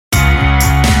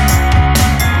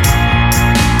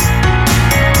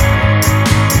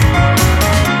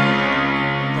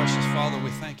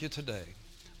today.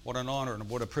 What an honor and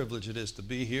what a privilege it is to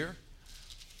be here.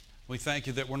 We thank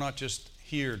you that we're not just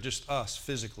here, just us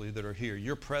physically that are here.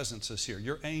 Your presence is here.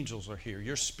 Your angels are here.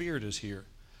 Your spirit is here.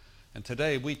 And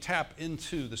today we tap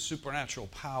into the supernatural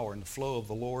power and the flow of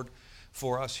the Lord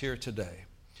for us here today.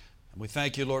 And we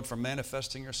thank you, Lord, for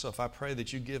manifesting yourself. I pray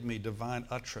that you give me divine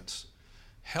utterance.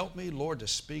 Help me, Lord, to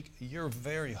speak your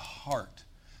very heart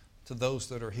to those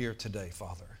that are here today,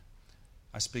 Father.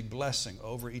 I speak blessing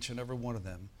over each and every one of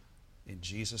them. In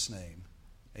Jesus' name,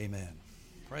 amen.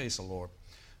 Praise the Lord.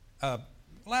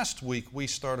 Last week, we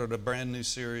started a brand new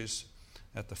series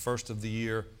at the first of the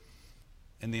year.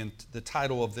 And the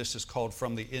title of this is called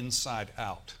From the Inside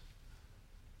Out.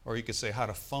 Or you could say How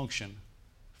to Function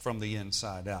from the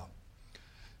Inside Out.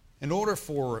 In order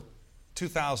for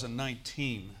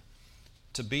 2019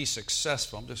 to be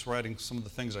successful, I'm just writing some of the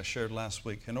things I shared last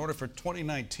week. In order for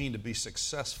 2019 to be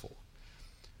successful,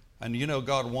 and you know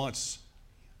God wants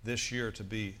this year to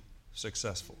be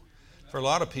successful. For a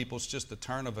lot of people, it's just the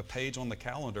turn of a page on the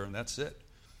calendar and that's it.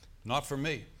 Not for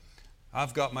me.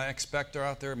 I've got my expector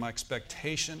out there. My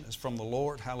expectation is from the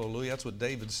Lord. Hallelujah. That's what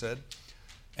David said.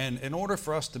 And in order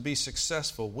for us to be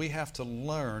successful, we have to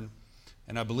learn,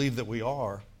 and I believe that we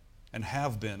are and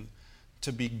have been,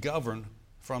 to be governed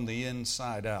from the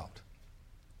inside out.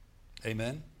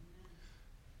 Amen?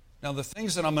 Now, the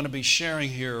things that I'm going to be sharing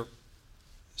here,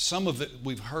 some of it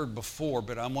we've heard before,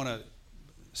 but I want to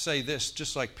say this,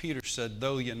 just like Peter said,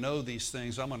 though you know these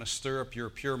things, I'm going to stir up your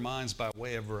pure minds by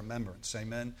way of remembrance.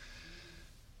 Amen?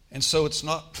 And so it's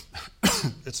not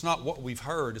what we've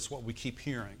heard, it's what we keep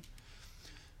hearing.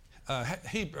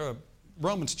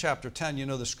 Romans chapter 10, you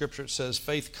know the scripture, it says,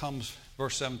 faith comes,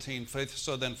 verse 17,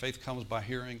 faith comes by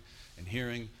hearing, and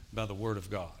hearing by the word of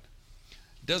God.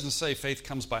 It doesn't say faith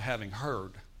comes by having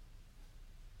heard.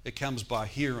 It comes by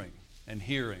hearing and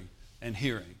hearing and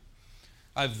hearing.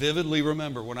 I vividly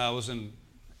remember when I was in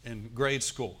grade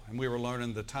school and we were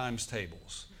learning the times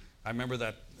tables. I remember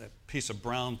that piece of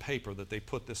brown paper that they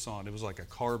put this on. It was like a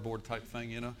cardboard type thing,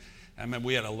 you know. I remember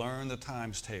we had to learn the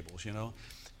times tables, you know.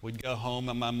 We'd go home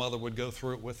and my mother would go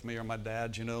through it with me or my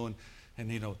dad, you know,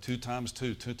 and you know, 2 times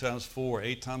 2, 2 times 4,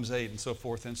 8 times 8, and so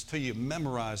forth. And until you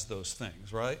memorize those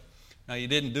things, right? Now, you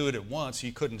didn't do it at once.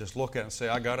 You couldn't just look at it and say,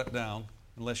 I got it down,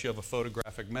 unless you have a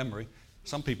photographic memory.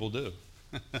 Some people do.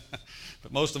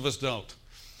 But most of us don't.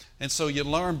 And so you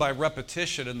learn by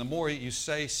repetition, and the more you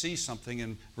see something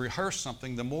and rehearse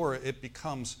something, the more it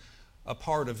becomes a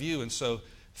part of you. And so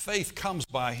faith comes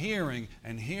by hearing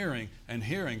and hearing and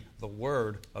hearing the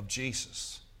word of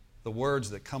Jesus, the words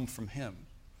that come from Him.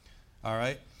 All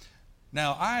right?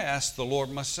 Now, I asked the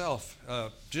Lord myself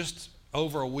just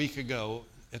over a week ago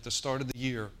at the start of the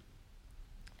year,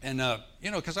 and,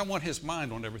 you know, because I want His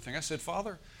mind on everything. I said,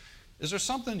 Father, is there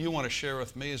something you want to share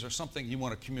with me? Is there something you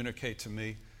want to communicate to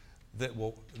me that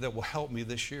will help me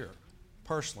this year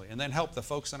personally, and then help the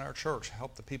folks in our church,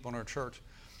 help the people in our church?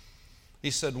 He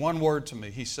said one word to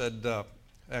me. He said,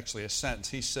 actually a sentence.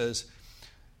 He says,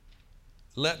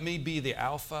 let me be the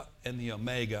Alpha and the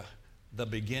Omega, the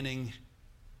beginning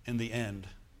and the end,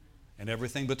 and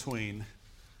everything between,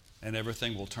 and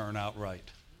everything will turn out right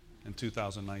in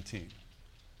 2019.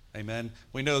 Amen.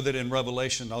 We know that in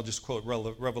Revelation, I'll just quote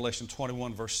Revelation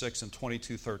 21, verse 6 and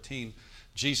 22:13,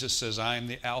 Jesus says, I am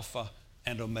the Alpha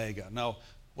and Omega. Now,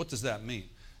 what does that mean?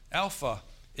 Alpha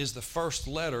is the first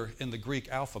letter in the Greek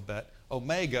alphabet.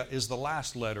 Omega is the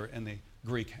last letter in the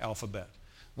Greek alphabet.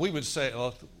 We would say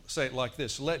it like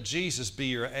this: let Jesus be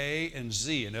your A and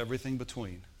Z and everything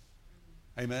between.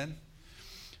 Amen?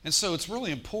 And so it's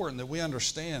really important that we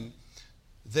understand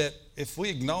that if we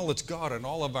acknowledge God in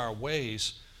all of our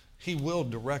ways, He will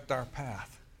direct our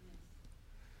path.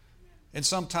 And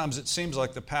sometimes it seems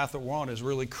like the path that we're on is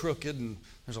really crooked and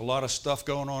there's a lot of stuff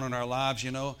going on in our lives,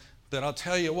 you know. But I'll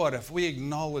tell you what, if we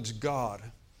acknowledge God,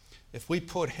 if we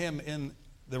put Him in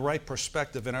the right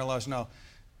perspective in our lives. Now,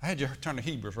 I had you turn to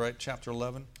Hebrews, right? Chapter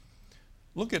 11.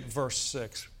 Look at verse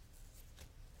 6.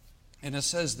 And it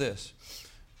says this: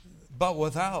 but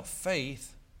without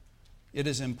faith, it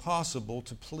is impossible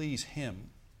to please Him.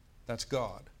 That's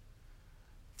God.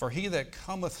 For he that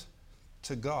cometh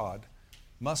to God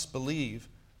must believe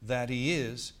that He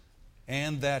is,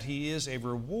 and that He is a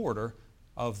rewarder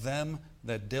of them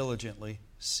that diligently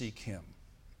seek Him.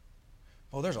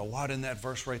 Oh, there's a lot in that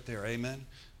verse right there. Amen.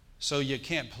 So we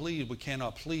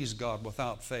cannot please God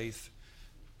without faith.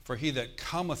 For he that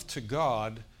cometh to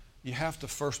God, you have to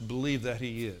first believe that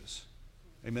He is.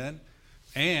 Amen.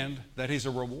 And that He's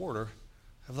a rewarder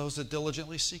of those that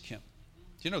diligently seek Him.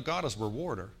 Do you know God is a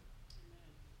rewarder?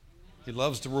 He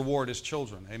loves to reward His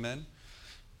children. Amen.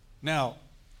 Now,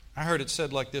 I heard it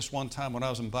said like this one time when I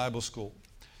was in Bible school.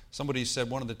 Somebody said,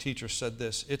 one of the teachers said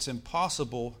this: it's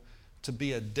impossible to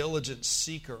be a diligent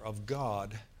seeker of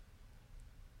God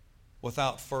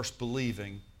without first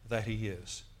believing that He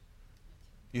is.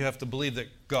 You have to believe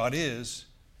that God is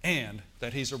and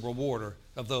that He's a rewarder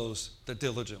of those that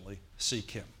diligently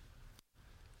seek Him.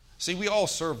 See, we all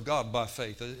serve God by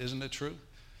faith, isn't it true?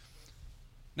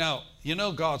 Now, you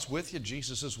know God's with you.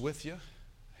 Jesus is with you.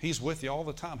 He's with you all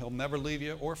the time. He'll never leave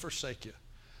you or forsake you.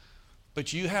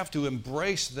 But you have to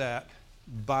embrace that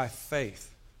by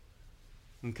faith.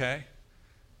 Okay?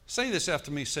 Say this after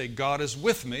me. Say, God is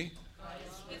with me, God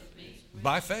is with me.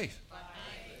 By faith. By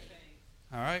faith.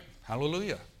 All right?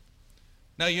 Hallelujah.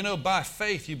 Now, you know, by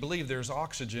faith, you believe there's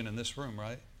oxygen in this room,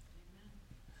 right?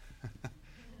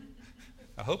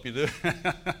 I hope you do.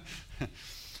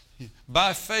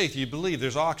 By faith, you believe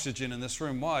there's oxygen in this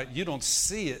room. Why? You don't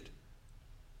see it,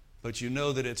 but you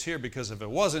know that it's here, because if it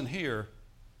wasn't here,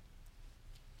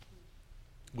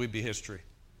 we'd be history,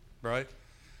 right?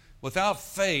 Without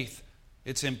faith,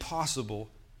 it's impossible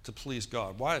to please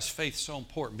God. Why is faith so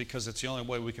important? Because it's the only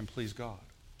way we can please God.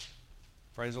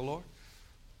 Praise the Lord.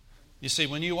 You see,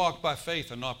 when you walk by faith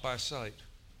and not by sight,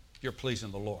 you're pleasing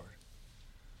the Lord.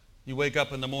 You wake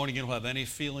up in the morning, you don't have any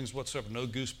feelings whatsoever, no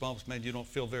goosebumps, man, you don't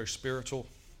feel very spiritual,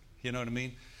 you know what I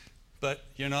mean? But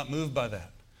you're not moved by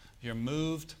that. You're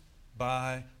moved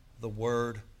by the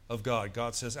Word of God.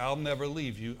 God says, I'll never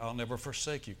leave you, I'll never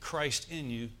forsake you. Christ in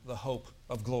you, the hope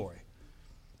of glory.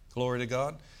 Glory to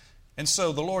God. And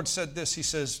so the Lord said this, He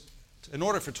says, in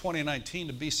order for 2019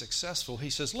 to be successful, He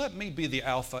says, let me be the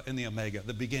Alpha and the Omega,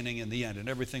 the beginning and the end, and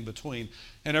everything between,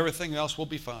 and everything else will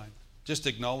be fine. Just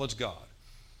acknowledge God.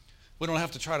 We don't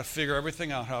have to try to figure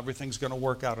everything out, how everything's going to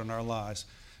work out in our lives.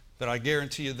 But I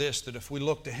guarantee you this, that if we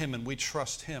look to Him and we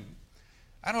trust Him,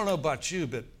 I don't know about you,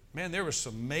 but man, there were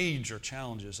some major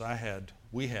challenges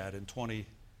we had in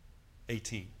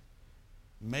 2018.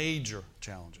 Major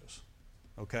challenges.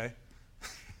 Okay?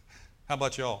 How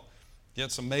about y'all? You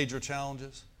had some major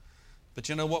challenges? But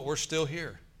you know what? We're still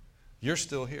here. You're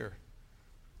still here.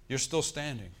 You're still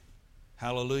standing.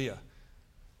 Hallelujah.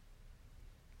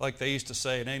 Like they used to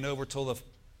say, it ain't over till the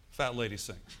fat lady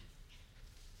sings.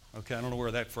 Okay, I don't know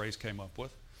where that phrase came up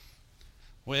with.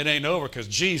 Well, it ain't over because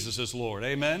Jesus is Lord.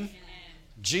 Amen? Amen?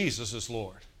 Jesus is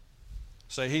Lord.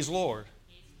 Say, He's Lord,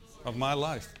 of my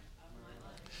life.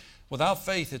 Without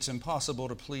faith, it's impossible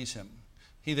to please Him.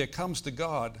 He that comes to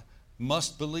God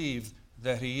must believe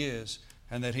that He is,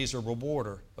 and that He's a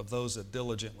rewarder of those that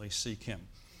diligently seek Him.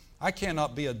 I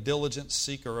cannot be a diligent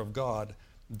seeker of God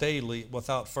daily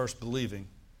without first believing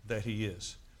that He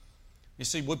is. You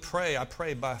see, I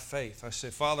pray by faith. I say,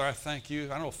 Father, I thank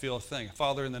You. I don't feel a thing.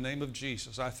 Father, in the name of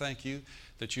Jesus, I thank You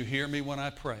that You hear me when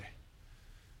I pray.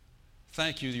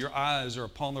 Thank You, Your eyes are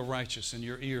upon the righteous and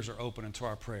Your ears are open unto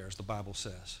our prayers, the Bible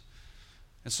says.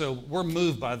 And so we're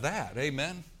moved by that.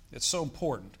 Amen? It's so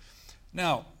important.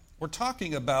 Now, we're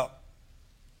talking about,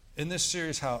 in this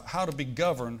series, how to be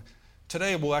governed.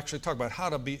 Today we'll actually talk about how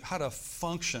to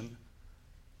function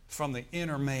from the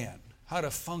inner man. How to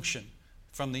function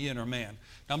from the inner man.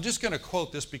 Now, I'm just going to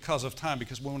quote this because of time,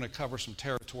 because we want to cover some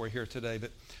territory here today.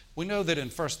 But we know that in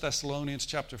 1 Thessalonians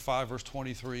chapter 5, verse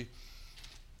 23,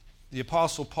 the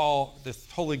Apostle Paul, the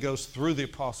Holy Ghost through the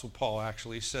Apostle Paul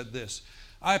actually said this: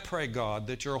 I pray, God,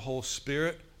 that your whole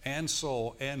spirit and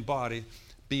soul and body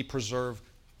be preserved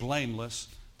blameless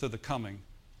to the coming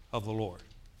of the Lord.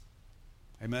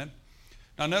 Amen?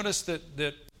 Now notice that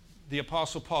the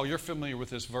Apostle Paul, you're familiar with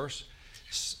this verse,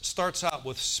 starts out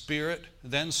with spirit,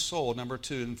 then soul, number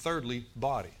 2, and thirdly,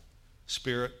 body.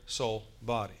 Spirit, soul,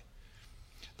 body.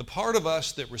 The part of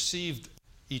us that received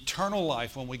eternal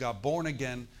life when we got born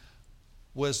again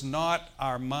was not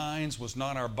our minds, was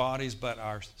not our bodies, but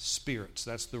our spirits.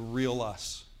 That's the real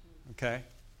us. Okay?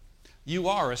 You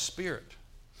are a spirit.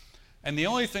 And the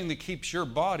only thing that keeps your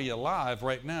body alive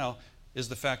right now is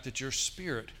the fact that your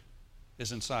spirit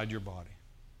is inside your body.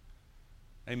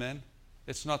 Amen?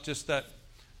 It's not just that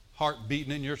heart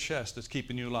beating in your chest that's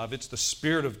keeping you alive. It's the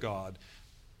Spirit of God.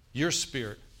 Your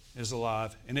spirit is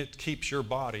alive, and it keeps your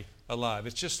body alive.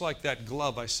 It's just like that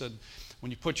glove I said.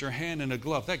 When you put your hand in a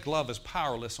glove, that glove is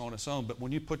powerless on its own. But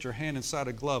when you put your hand inside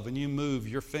a glove and you move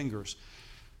your fingers,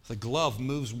 the glove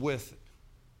moves with it.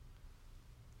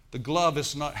 The glove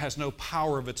has no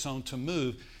power of its own to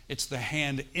move. It's the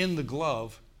hand in the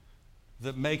glove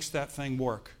that makes that thing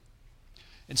work.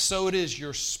 And so it is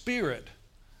your spirit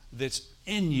that's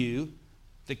in you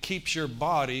that keeps your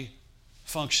body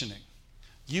functioning.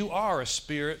 You are a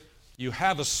spirit. You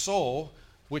have a soul,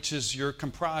 which is you're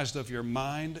comprised of your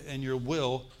mind and your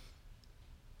will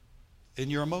and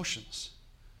your emotions.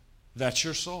 That's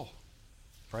your soul.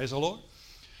 Praise the Lord.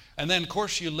 And then, of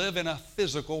course, you live in a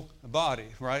physical body,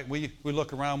 right? We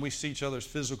look around, we see each other's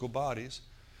physical bodies.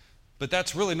 But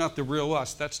that's really not the real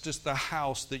us. That's just the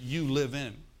house that you live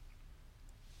in.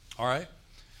 All right?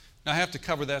 Now, I have to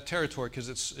cover that territory because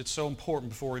it's so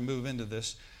important before we move into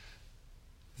this,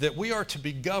 that we are to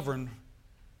be governed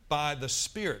by the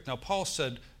Spirit. Now, Paul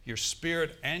said your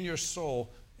spirit and your soul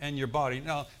and your body.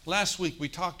 Now, last week we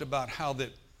talked about how that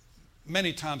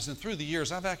many times, and through the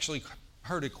years, I've actually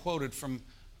heard it quoted from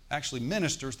actually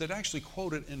ministers that actually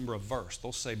quote it in reverse.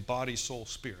 They'll say body, soul,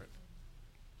 spirit.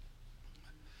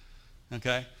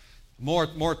 Okay? More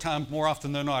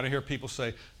often than not, I hear people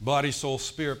say body, soul,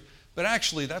 spirit. But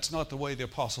actually, that's not the way the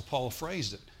Apostle Paul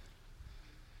phrased it.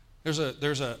 There's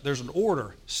an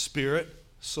order: spirit,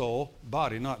 soul,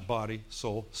 body, not body,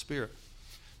 soul, spirit.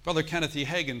 Brother Kenneth E.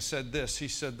 Hagin said this. He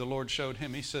said the Lord showed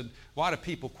him. He said, why do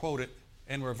people quote it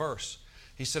in reverse?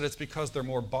 He said it's because they're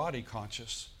more body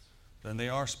conscious than they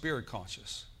are spirit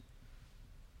conscious.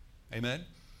 Amen?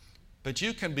 But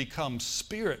you can become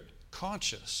spirit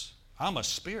conscious. I'm a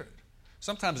spirit.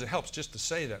 Sometimes it helps just to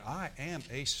say that I am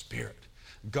a spirit.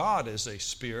 God is a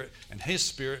spirit, and His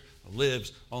Spirit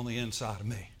lives on the inside of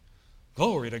me.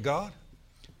 Glory to God.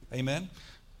 Amen.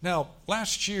 Now,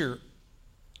 last year,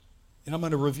 and I'm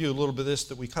going to review a little bit of this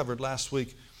that we covered last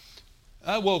week.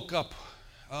 I woke up,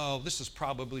 this is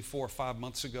probably 4 or 5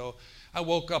 months ago. I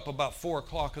woke up about 4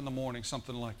 o'clock in the morning,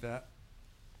 something like that.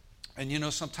 And you know,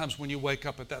 sometimes when you wake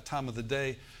up at that time of the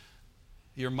day,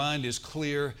 your mind is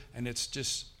clear, and it's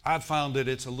just, I've found that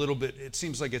it's a little bit, it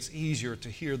seems like it's easier to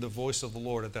hear the voice of the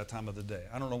Lord at that time of the day.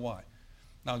 I don't know why.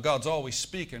 Now, God's always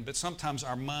speaking, but sometimes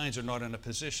our minds are not in a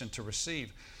position to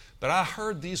receive. But I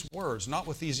heard these words, not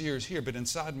with these ears here, but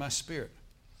inside my spirit.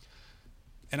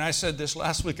 And I said this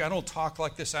last week, I don't talk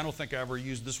like this. I don't think I ever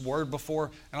used this word before.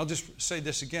 And I'll just say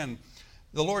this again.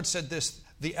 The Lord said this: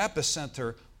 the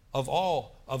epicenter of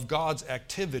all of God's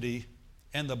activity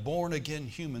and the born-again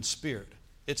human spirit.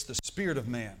 It's the spirit of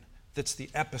man that's the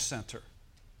epicenter.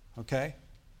 Okay?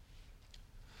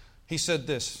 He said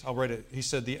this, I'll write it. He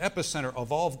said, the epicenter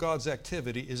of all of God's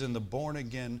activity is in the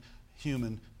born-again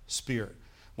human spirit.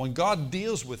 When God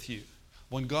deals with you,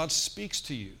 when God speaks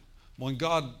to you, when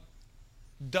God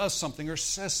does something or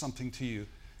says something to you,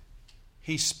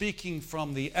 He's speaking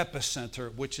from the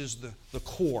epicenter, which is the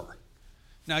core.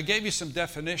 Now, I gave you some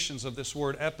definitions of this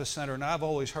word epicenter, and I've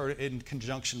always heard it in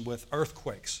conjunction with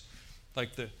earthquakes,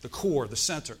 like the core, the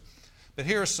center. But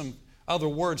here are some other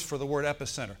words for the word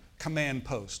epicenter: command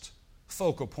post,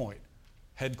 focal point,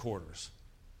 headquarters,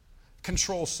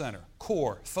 control center,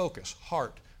 core, focus,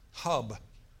 heart, hub,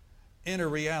 inner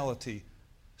reality,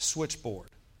 switchboard.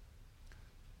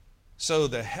 So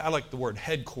I like the word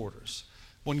headquarters.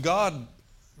 When God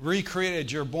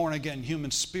recreated your born-again human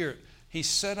spirit, He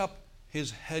set up His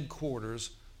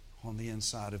headquarters on the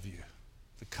inside of you,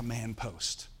 the command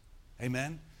post.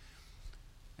 Amen?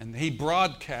 And He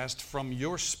broadcasts from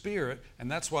your spirit,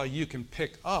 and that's why you can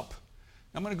pick up.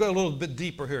 I'm going to go a little bit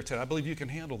deeper here today. I believe you can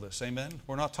handle this. Amen?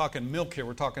 We're not talking milk here.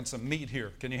 We're talking some meat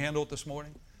here. Can you handle it this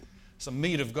morning? Some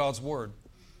meat of God's Word.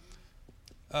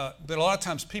 But a lot of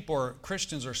times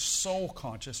Christians are soul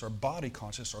conscious or body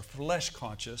conscious or flesh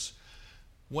conscious,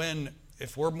 when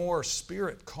if we're more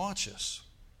spirit conscious,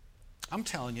 I'm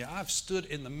telling you, I've stood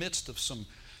in the midst of some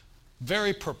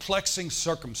very perplexing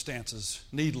circumstances,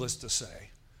 needless to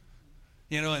say.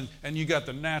 You know, and you got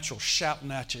the natural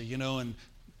shouting at you, you know, and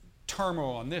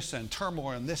turmoil on this end,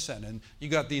 turmoil on this end, and you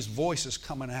got these voices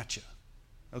coming at you.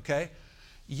 Okay?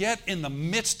 Yet in the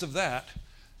midst of that,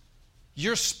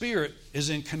 your spirit is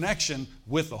in connection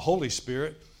with the Holy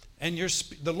Spirit, and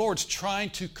the Lord's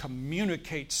trying to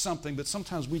communicate something, but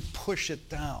sometimes we push it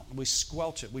down. We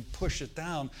squelch it. We push it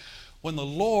down when the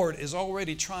Lord is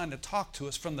already trying to talk to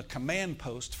us from the command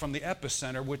post, from the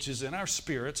epicenter, which is in our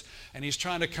spirits, and He's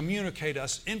trying to communicate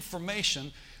us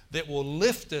information that will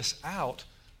lift us out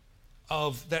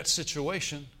of that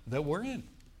situation that we're in.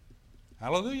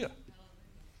 Hallelujah.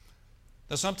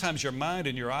 Now, sometimes your mind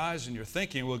and your eyes and your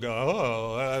thinking will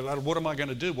go, what am I going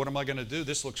to do? What am I going to do?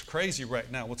 This looks crazy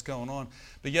right now. What's going on?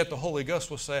 But yet the Holy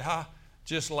Ghost will say,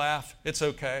 just laugh. It's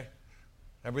okay.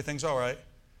 Everything's all right.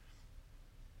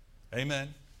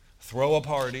 Amen. Throw a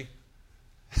party.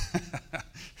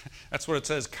 That's what it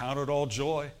says. Count it all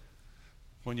joy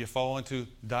when you fall into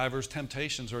diverse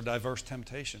temptations.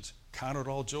 Count it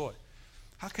all joy.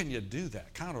 How can you do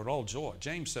that? Count it all joy.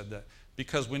 James said that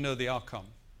because we know the outcome.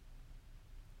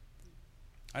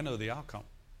 I know the outcome.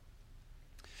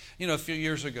 You know, a few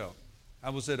years ago,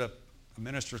 I was at a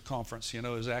minister's conference. You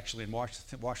know, it was actually in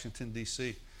Washington,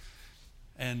 D.C.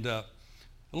 And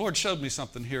The Lord showed me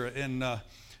something here. And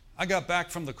I got back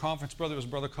from the conference, brother. It was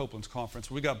Brother Copeland's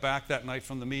conference. We got back that night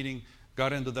from the meeting,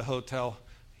 got into the hotel,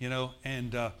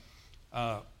 and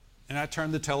I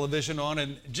turned the television on,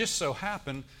 and it just so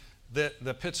happened that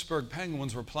the Pittsburgh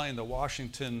Penguins were playing the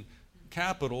Washington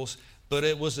Capitals, but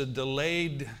it was a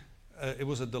delayed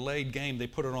game. They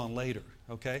put it on later,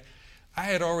 okay? I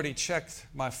had already checked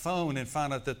my phone and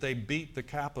found out that they beat the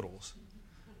Capitals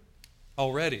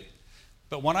already.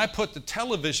 But when I put the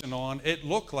television on, it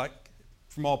looked like,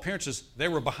 from all appearances, they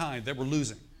were behind. They were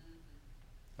losing,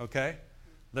 okay?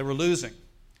 They were losing.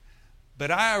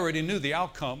 But I already knew the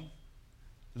outcome.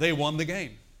 They won the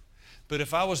game. But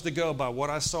if I was to go by what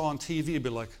I saw on TV, it'd be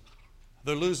like,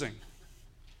 they're losing.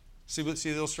 See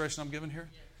the illustration I'm giving here?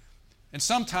 And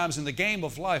sometimes in the game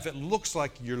of life, it looks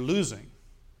like you're losing.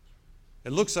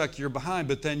 It looks like you're behind,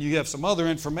 but then you have some other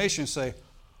information say,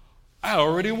 I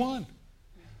already won.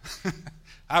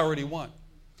 I already won.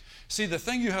 See, the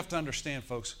thing you have to understand,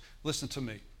 folks, listen to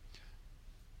me.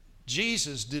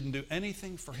 Jesus didn't do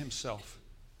anything for himself.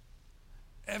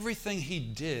 Everything he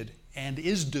did and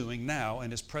is doing now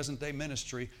in his present day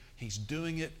ministry, he's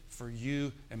doing it for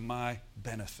you and my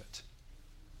benefit.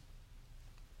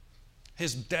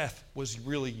 His death was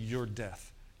really your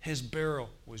death. His burial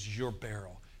was your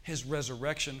burial. His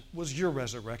resurrection was your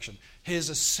resurrection. His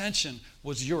ascension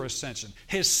was your ascension.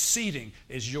 His seating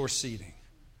is your seating.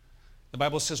 The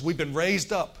Bible says we've been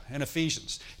raised up in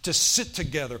Ephesians to sit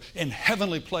together in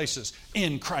heavenly places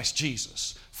in Christ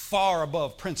Jesus, far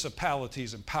above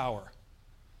principalities and power.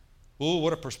 Ooh,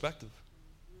 what a perspective.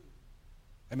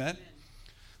 Amen?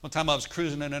 One time I was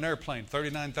cruising in an airplane,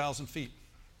 39,000 feet.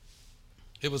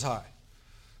 It was high.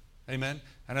 Amen?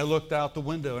 And I looked out the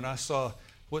window and I saw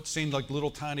what seemed like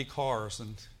little tiny cars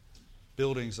and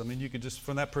buildings. I mean, you could just,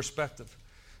 from that perspective.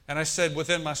 And I said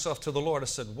within myself to the Lord, I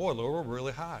said, boy, Lord, we're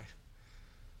really high.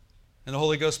 And the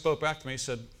Holy Ghost spoke back to me. He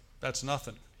said, that's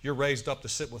nothing. You're raised up to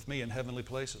sit with me in heavenly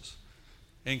places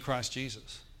in Christ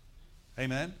Jesus.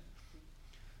 Amen?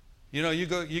 You know, you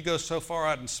go so far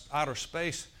out in outer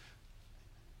space,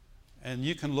 and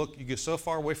you get so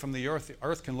far away from the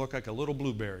earth can look like a little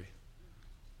blueberry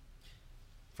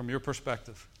from your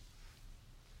perspective.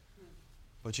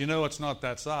 But you know it's not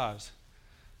that size.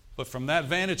 But from that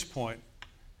vantage point,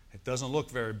 it doesn't look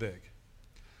very big.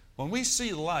 When we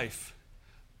see life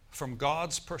from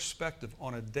God's perspective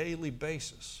on a daily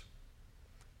basis,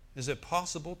 is it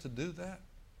possible to do that?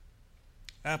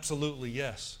 Absolutely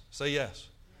yes. Say yes.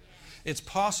 It's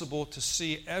possible to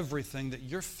see everything that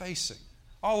you're facing.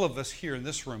 All of us here in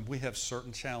this room, we have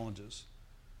certain challenges.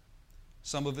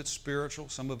 Some of it's spiritual,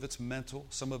 some of it's mental,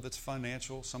 some of it's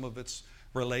financial, some of it's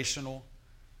relational.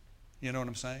 You know what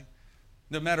I'm saying?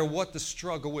 No matter what the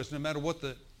struggle is, no matter what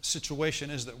the situation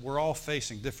is, that we're all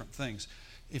facing different things.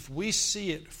 If we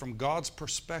see it from God's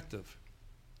perspective,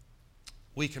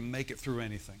 we can make it through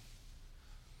anything.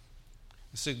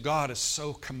 You see, God is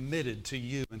so committed to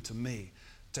you and to me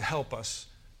to help us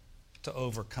to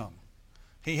overcome.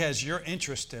 He has your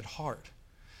interest at heart.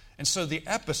 And so the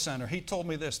epicenter, he told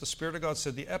me this, the Spirit of God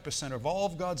said the epicenter of all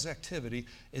of God's activity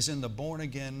is in the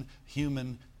born-again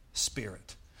human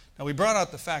spirit. Now, we brought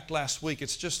out the fact last week,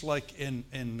 it's just like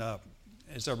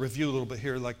as I review a little bit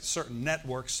here, like certain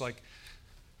networks like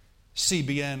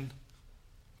CBN,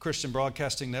 Christian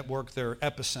Broadcasting Network, their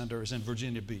epicenter is in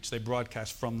Virginia Beach. They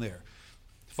broadcast from there.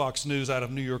 Fox News out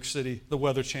of New York City, the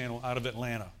Weather Channel out of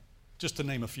Atlanta, just to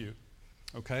name a few.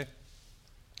 Okay?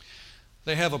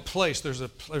 They have a place, there's an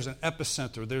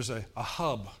epicenter, there's a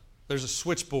hub, there's a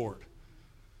switchboard,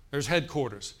 there's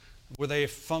headquarters where they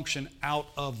function out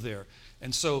of there.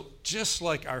 And so just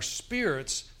like our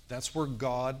spirits, that's where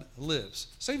God lives.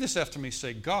 Say this after me,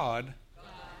 say, God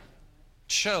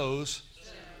chose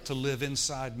to live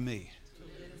inside me.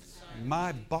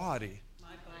 My body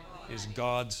is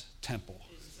God's temple.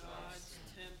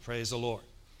 Praise the Lord.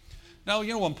 Now,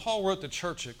 you know, when Paul wrote the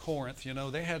church at Corinth, you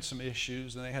know, they had some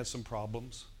issues and they had some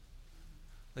problems.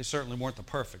 They certainly weren't the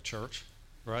perfect church,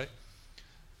 right?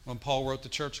 When Paul wrote the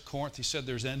church at Corinth, he said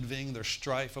there's envying, there's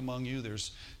strife among you,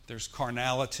 there's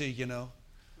carnality, you know.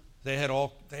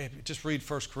 Just read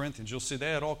 1 Corinthians, you'll see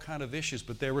they had all kind of issues,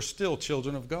 but they were still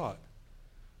children of God.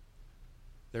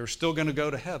 They were still going to go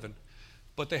to heaven,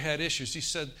 but they had issues. He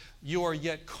said, you are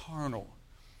yet carnal.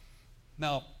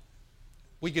 Now,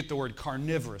 we get the word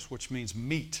carnivorous, which means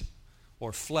meat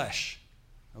or flesh,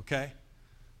 okay?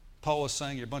 Paul was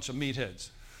saying you're a bunch of meatheads.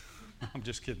 I'm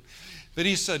just kidding. But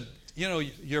he said, you know,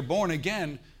 you're born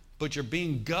again, but you're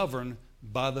being governed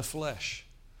by the flesh.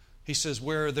 He says,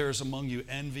 where there's among you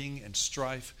envying and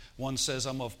strife, one says,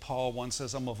 I'm of Paul, one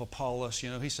says, I'm of Apollos.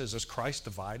 You know, he says, is Christ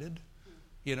divided?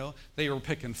 You know, they were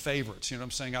picking favorites. You know what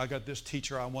I'm saying? I got this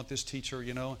teacher, I want this teacher,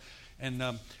 you know. And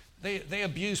they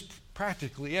abused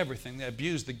practically everything. They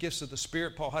abused the gifts of the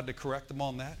Spirit. Paul had to correct them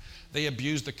on that. They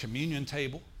abused the communion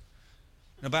table.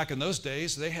 Now, back in those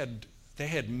days, they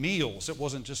had meals. It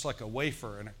wasn't just like a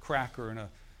wafer and a cracker and a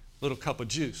little cup of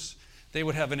juice. They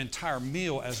would have an entire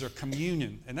meal as their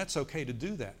communion, and that's okay to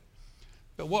do that.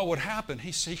 But what would happen,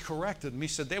 he corrected them. He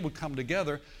said they would come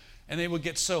together and they would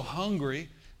get so hungry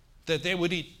that they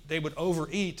would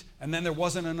overeat, and then there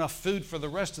wasn't enough food for the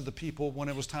rest of the people when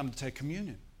it was time to take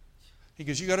communion. He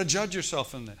goes, you got to judge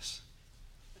yourself in this.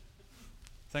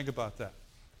 Think about that.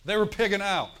 They were pigging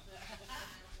out.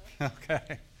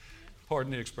 Okay?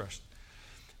 Pardon the expression.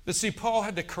 But see, Paul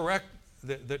had to correct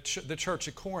the church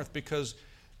at Corinth because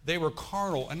they were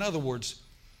carnal. In other words,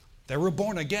 they were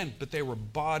born again, but they were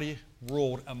body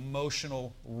ruled,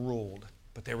 emotional ruled.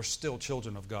 But they were still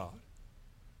children of God.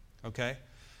 Okay?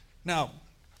 Now,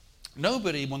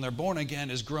 nobody, when they're born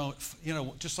again, is grown, you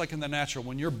know, just like in the natural,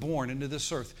 when you're born into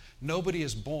this earth, nobody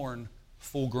is born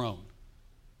full grown.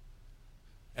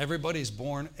 Everybody's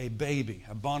born a baby,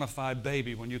 a bona fide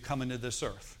baby when you come into this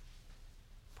earth.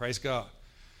 Praise God.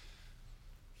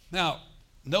 Now,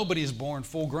 nobody is born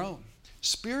full grown.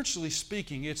 Spiritually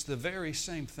speaking, it's the very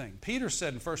same thing. Peter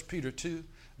said in 1 Peter 2,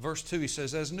 verse 2, he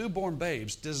says, as newborn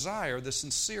babes, desire the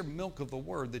sincere milk of the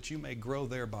word that you may grow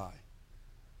thereby.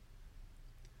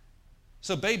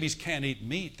 So babies can't eat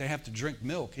meat. They have to drink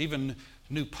milk. Even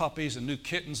new puppies and new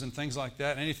kittens and things like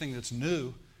that, anything that's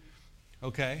new,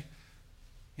 okay?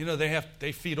 You know,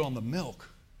 they feed on the milk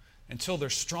until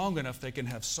they're strong enough they can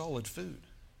have solid food,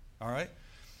 all right?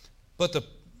 But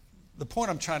the point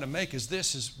I'm trying to make is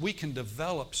this, is we can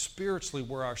develop spiritually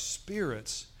where our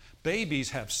spirits,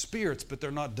 babies have spirits, but they're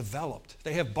not developed.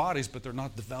 They have bodies, but they're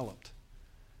not developed.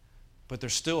 But they're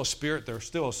still a spirit, they're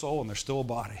still a soul, and they're still a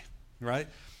body, right?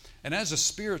 And as a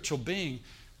spiritual being,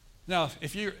 now,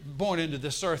 if you're born into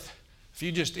this earth, if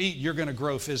you just eat, you're going to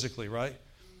grow physically, right?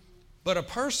 But a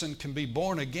person can be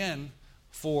born again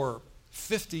for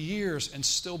 50 years and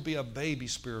still be a baby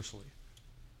spiritually.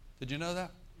 Did you know that?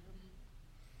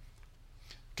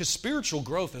 Because spiritual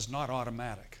growth is not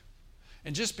automatic.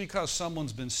 And just because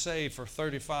someone's been saved for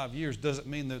 35 years doesn't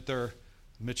mean that they're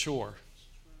mature.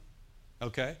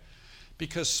 Okay?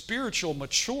 Because spiritual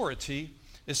maturity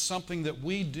is something that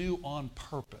we do on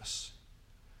purpose.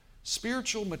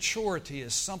 Spiritual maturity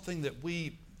is something that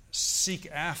we seek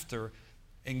after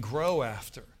and grow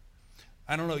after.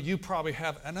 I don't know, you probably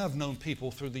have, and I've known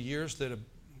people through the years that have,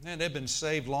 man, they've been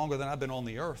saved longer than I've been on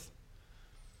the earth.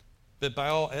 But by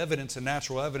all evidence and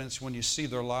natural evidence, when you see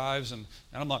their lives, and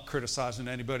I'm not criticizing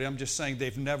anybody, I'm just saying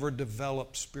they've never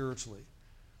developed spiritually.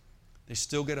 They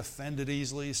still get offended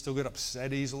easily, still get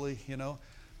upset easily, you know,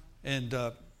 and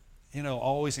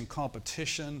always in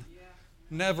competition.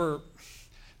 Never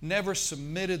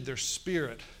submitted their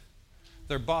spirit,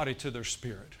 their body to their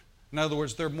spirit. In other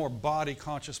words, they're more body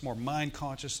conscious, more mind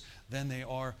conscious than they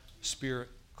are spirit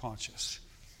conscious.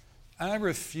 I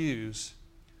refuse.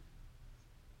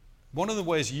 One of the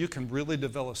ways you can really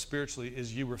develop spiritually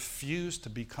is you refuse to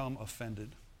become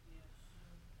offended.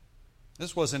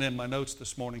 This wasn't in my notes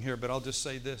this morning here, but I'll just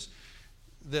say this,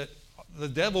 that the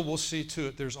devil will see to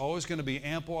it there's always going to be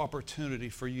ample opportunity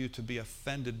for you to be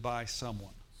offended by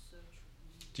someone.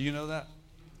 Do you know that?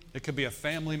 It could be a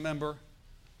family member.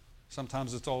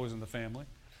 Sometimes it's always in the family.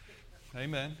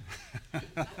 Amen.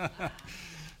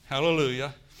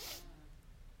 Hallelujah.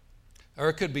 Or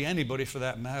it could be anybody for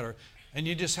that matter. And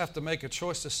you just have to make a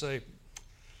choice to say,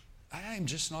 I'm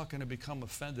just not going to become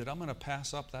offended. I'm going to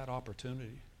pass up that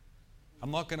opportunity.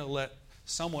 I'm not going to let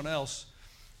someone else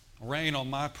rain on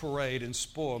my parade and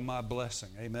spoil my blessing.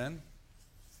 Amen?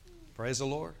 Praise the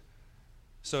Lord.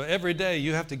 So every day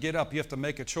you have to get up. You have to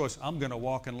make a choice. I'm going to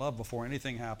walk in love before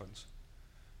anything happens.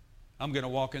 I'm going to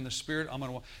walk in the Spirit.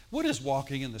 What is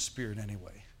walking in the Spirit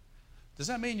anyway? Does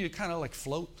that mean you kind of like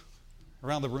float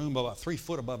around the room about 3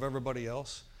 foot above everybody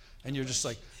else? And you're just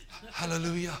like,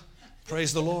 hallelujah,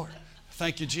 praise the Lord.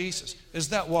 Thank you, Jesus. Is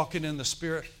that walking in the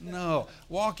Spirit? No.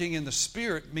 Walking in the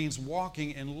Spirit means walking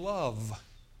in love.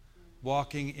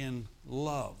 Walking in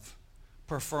love.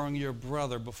 Preferring your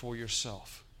brother before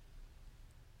yourself.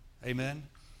 Amen?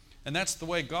 And that's the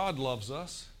way God loves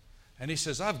us. And He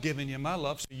says, I've given you my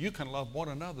love so you can love one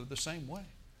another the same way.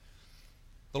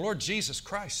 The Lord Jesus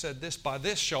Christ said this, by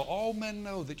this shall all men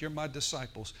know that you're my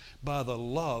disciples, by the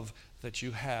love that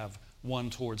you have one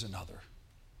towards another.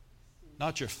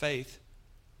 Not your faith,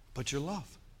 but your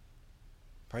love.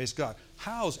 Praise God.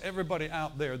 How's everybody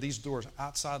out there, these doors,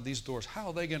 outside these doors, how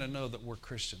are they going to know that we're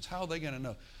Christians? How are they going to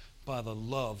know? By the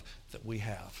love that we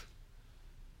have.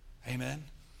 Amen.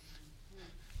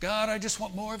 God, I just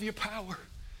want more of your power.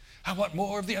 I want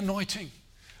more of the anointing.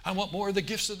 I want more of the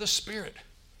gifts of the Spirit.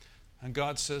 And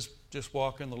God says, just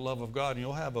walk in the love of God and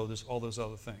you'll have all those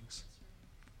other things.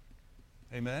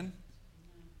 Amen?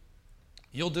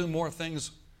 You'll do more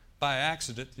things by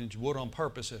accident than you would on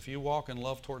purpose if you walk in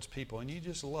love towards people and you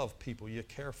just love people, you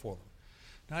care for them.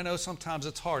 Now, I know sometimes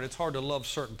it's hard. It's hard to love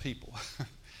certain people.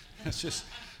 It's just,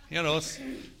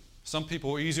 some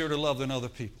people are easier to love than other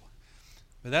people.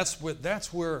 But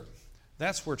that's where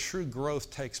true growth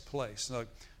takes place.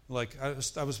 Like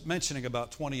I was mentioning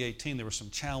about 2018, there were some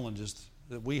challenges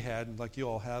that we had, and like you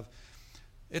all have.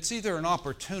 It's either an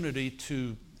opportunity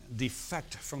to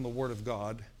defect from the Word of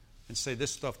God and say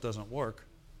this stuff doesn't work,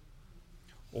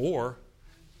 or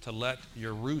to let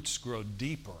your roots grow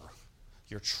deeper,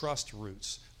 your trust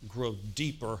roots grow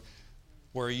deeper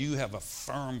where you have a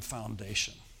firm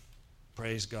foundation.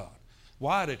 Praise God.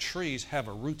 Why do trees have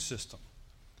a root system?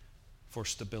 For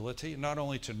stability, not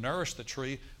only to nourish the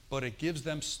tree, but it gives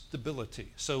them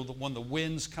stability. So that when the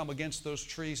winds come against those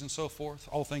trees and so forth,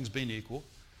 all things being equal,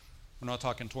 we're not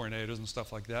talking tornadoes and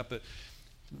stuff like that, but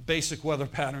basic weather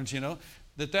patterns,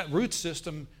 that root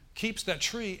system keeps that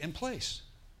tree in place.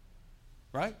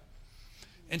 Right?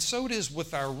 And so it is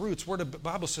with our roots. The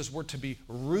Bible says we're to be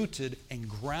rooted and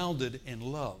grounded in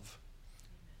love.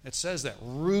 It says that,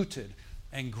 rooted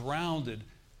and grounded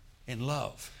in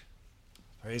love.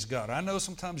 Praise God. I know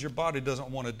sometimes your body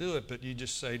doesn't want to do it, but you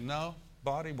just say, no,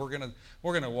 body, we're going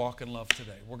to walk in love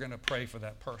today. We're going to pray for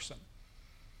that person.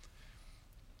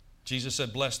 Jesus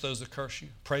said, bless those that curse you.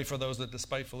 Pray for those that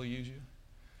despitefully use you.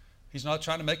 He's not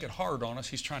trying to make it hard on us.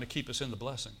 He's trying to keep us in the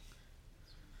blessing.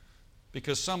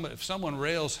 Because if someone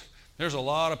rails, there's a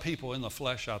lot of people in the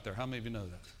flesh out there. How many of you know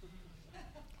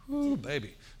that? Ooh,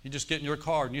 baby. You just get in your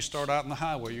car and you start out on the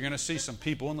highway. You're going to see some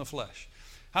people in the flesh.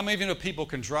 How many of you know people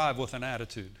can drive with an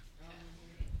attitude?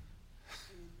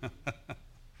 You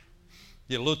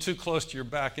get a little too close to your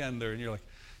back end there and you're like,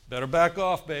 better back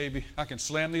off, baby. I can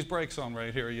slam these brakes on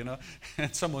right here,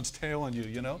 and someone's tailing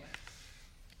you,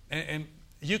 And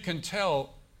you can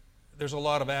tell there's a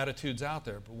lot of attitudes out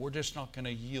there, but we're just not going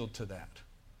to yield to that.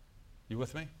 You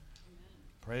with me? Amen.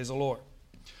 Praise the Lord.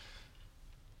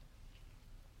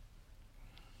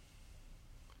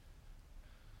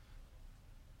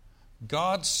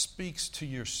 God speaks to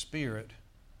your spirit,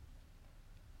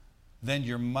 then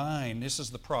your mind. This is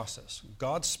the process.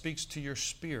 God speaks to your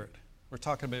spirit. We're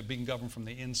talking about being governed from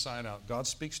the inside out. God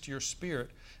speaks to your spirit,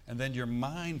 and then your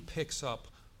mind picks up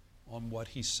on what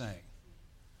He's saying.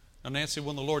 Now, Nancy,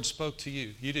 when the Lord spoke to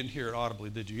you, you didn't hear it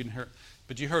audibly, did you? You didn't hear it,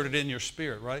 but you heard it in your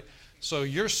spirit, right? So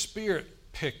your spirit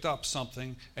picked up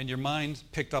something, and your mind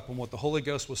picked up on what the Holy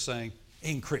Ghost was saying.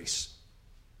 Increase.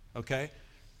 Okay?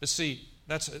 But see,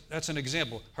 that's an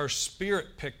example. Her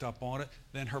spirit picked up on it,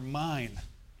 then her mind.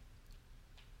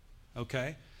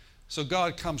 Okay? So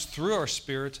God comes through our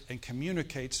spirit and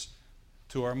communicates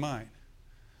to our mind.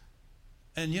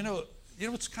 And you know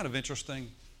what's kind of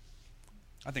interesting?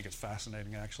 I think it's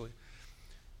fascinating, actually,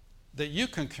 that you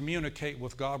can communicate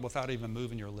with God without even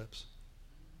moving your lips.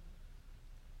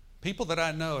 People that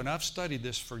I know, and I've studied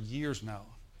this for years now,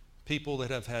 people that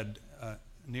have had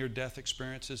near-death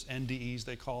experiences, NDEs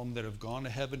they call them, that have gone to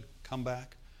heaven, come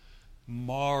back.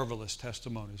 Marvelous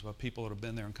testimonies about people that have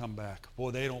been there and come back.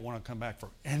 Boy, they don't want to come back for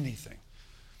anything.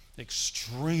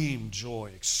 Extreme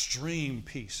joy, extreme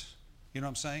peace. You know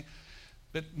what I'm saying?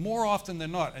 But more often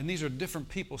than not, and these are different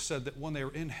people, said that when they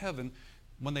were in heaven,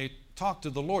 when they talked to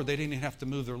the Lord, they didn't even have to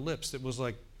move their lips. It was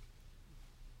like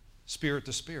spirit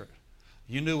to spirit.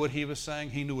 You knew what He was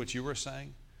saying. He knew what you were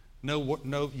saying.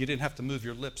 No, you didn't have to move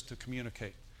your lips to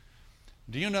communicate.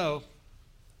 Do you know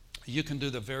you can do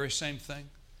the very same thing?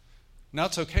 Now,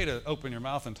 it's okay to open your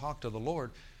mouth and talk to the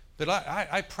Lord, but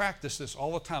I practice this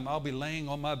all the time. I'll be laying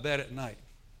on my bed at night.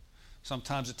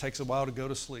 Sometimes it takes a while to go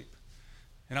to sleep.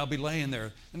 And I'll be laying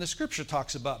there. And the Scripture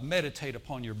talks about meditate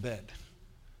upon your bed.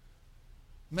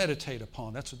 Meditate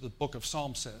upon. That's what the book of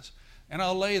Psalms says. And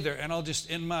I'll lay there and I'll just,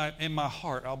 in my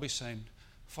heart, I'll be saying,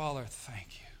 Father,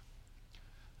 thank you.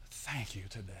 Thank you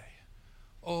today.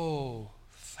 Oh,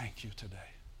 thank you today.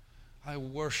 I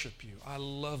worship you. I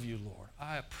love you, Lord.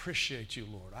 I appreciate you,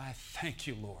 Lord. I thank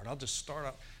you, Lord. I'll just start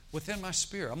out within my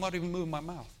spirit. I'm not even moving my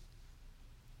mouth.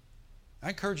 I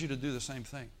encourage you to do the same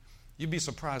thing. You'd be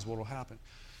surprised what will happen.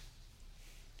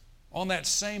 On that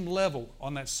same level,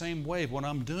 on that same wave, when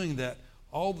I'm doing that,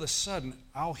 all of a sudden,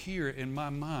 I'll hear in my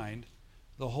mind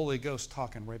the Holy Ghost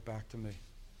talking right back to me.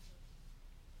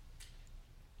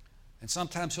 And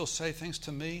sometimes He'll say things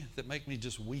to me that make me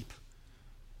just weep.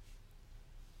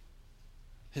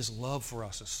 His love for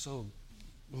us is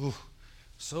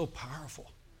So powerful.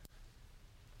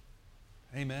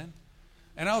 Amen.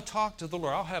 And I'll talk to the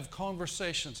Lord. I'll have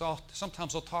conversations.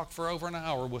 Sometimes I'll talk for over an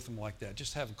hour with Him like that.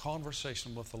 Just have a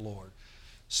conversation with the Lord.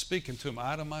 Speaking to Him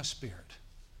out of my spirit.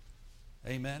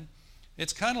 Amen.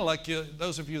 It's kind of like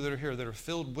those of you that are here that are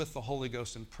filled with the Holy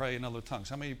Ghost and pray in other tongues.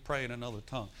 How many of you pray in another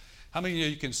tongue? How many of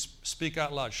you can speak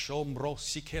out loud?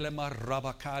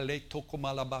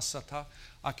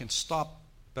 I can stop,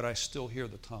 but I still hear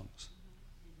the tongues.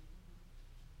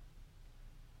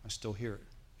 I still hear it,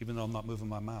 even though I'm not moving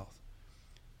my mouth.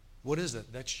 What is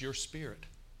it? That's your spirit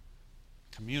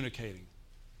communicating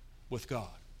with God.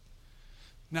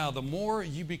 Now, the more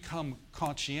you become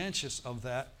conscientious of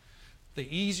that, the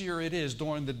easier it is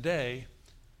during the day,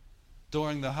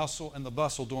 during the hustle and the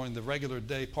bustle, during the regular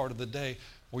day, part of the day,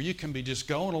 where you can be just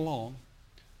going along,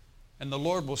 and the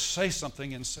Lord will say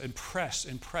something and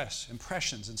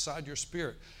impressions inside your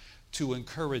spirit to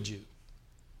encourage you,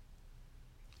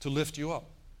 to lift you up.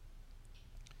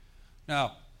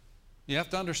 Now, you have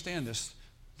to understand this.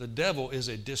 The devil is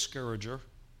a discourager.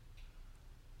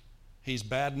 He's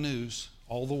bad news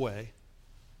all the way.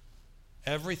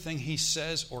 Everything he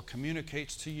says or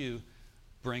communicates to you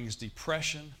brings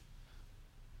depression,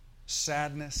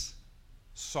 sadness,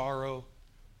 sorrow,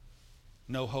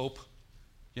 no hope.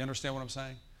 You understand what I'm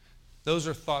saying? Those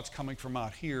are thoughts coming from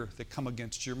out here that come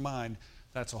against your mind.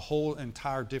 That's a whole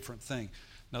entire different thing.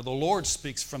 Now, the Lord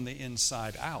speaks from the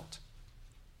inside out.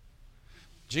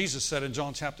 Jesus said in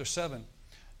John chapter 7,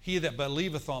 "He that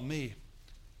believeth on me,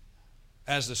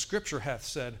 as the Scripture hath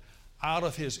said, out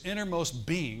of his innermost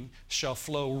being shall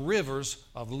flow rivers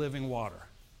of living water."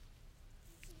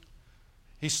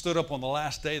 He stood up on the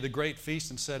last day of the great feast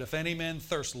and said, "If any man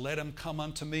thirst, let him come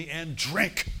unto me and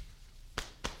drink."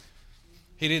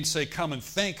 He didn't say, "Come and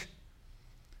think."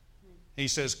 He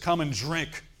says, "Come and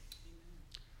drink."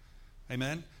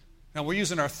 Amen? Now, we're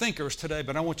using our thinkers today,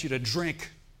 but I want you to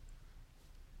drink.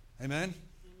 Amen?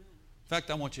 In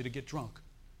fact, I want you to get drunk.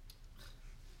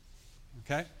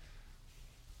 Okay?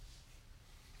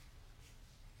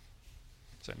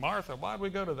 Say, "Martha, why did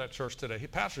we go to that church today? The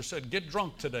pastor said, get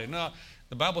drunk today." No,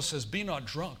 the Bible says, "Be not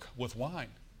drunk with wine,"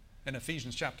 in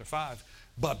Ephesians chapter 5,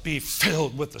 "but be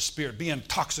filled with the Spirit." Be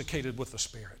intoxicated with the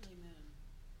Spirit.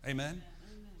 Amen? Amen?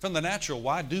 From the natural,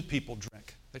 why do people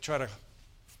drink?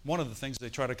 One of the things,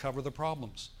 they try to cover the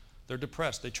problems. They're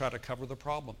depressed. They try to cover the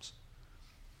problems.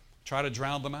 Try to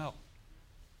drown them out.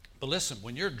 But listen,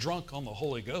 when you're drunk on the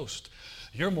Holy Ghost,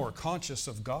 you're more conscious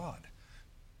of God.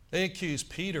 They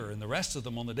accused Peter and the rest of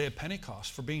them on the day of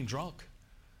Pentecost for being drunk.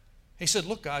 He said,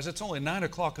 "Look, guys, it's only 9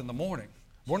 o'clock in the morning.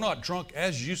 We're not drunk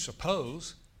as you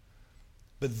suppose.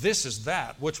 But this is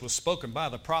that which was spoken by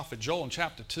the prophet Joel in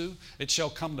chapter 2. It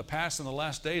shall come to pass in the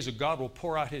last days that God will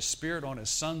pour out His Spirit on His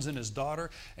sons and His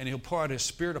daughter, and He'll pour out His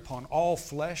Spirit upon all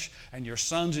flesh, and your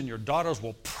sons and your daughters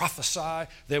will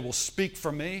prophesy. They will speak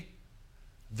for me."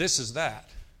 This is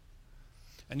that.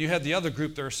 And you had the other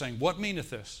group there saying, "What meaneth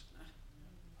this?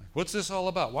 What's this all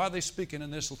about? Why are they speaking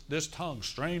in this tongue,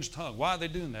 strange tongue? Why are they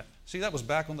doing that?" See, that was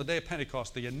back on the day of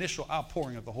Pentecost, the initial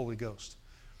outpouring of the Holy Ghost.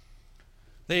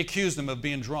 They accused them of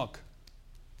being drunk.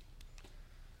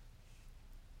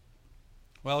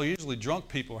 Well, usually drunk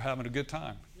people are having a good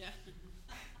time. Yeah.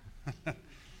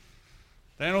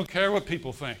 They don't care what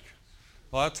people think.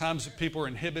 A lot of times people are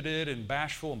inhibited and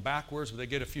bashful and backwards, but they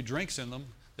get a few drinks in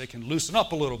them, they can loosen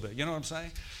up a little bit. You know what I'm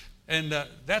saying? And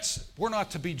we're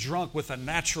not to be drunk with the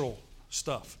natural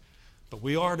stuff, but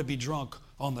we are to be drunk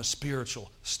on the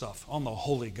spiritual stuff, on the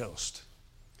Holy Ghost.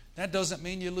 That doesn't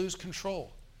mean you lose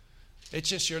control. It's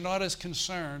just you're not as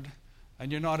concerned,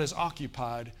 and you're not as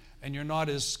occupied, and you're not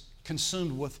as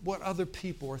consumed with what other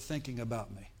people are thinking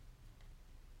about me.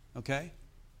 Okay?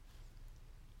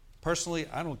 Personally,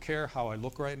 I don't care how I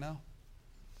look right now.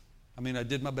 I mean, I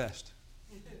did my best.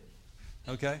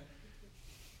 Okay?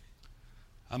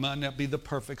 I might not be the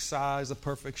perfect size, the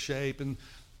perfect shape, and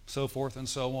so forth and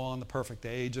so on, the perfect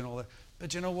age and all that.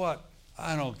 But you know what?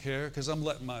 I don't care, because I'm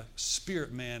letting my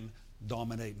spirit man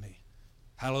dominate me.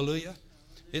 Hallelujah.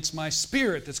 It's my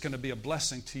spirit that's going to be a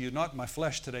blessing to you, not my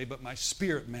flesh today, but my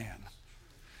spirit man.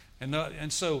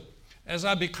 And so as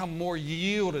I become more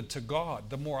yielded to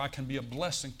God, the more I can be a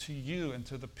blessing to you and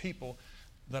to the people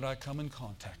that I come in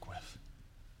contact with.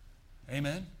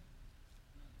 Amen?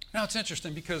 Now it's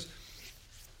interesting, because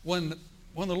when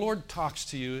the Lord talks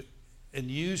to you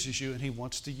and uses you, and He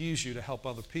wants to use you to help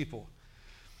other people,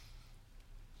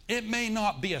 it may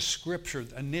not be a scripture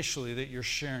initially that you're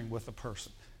sharing with a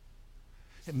person.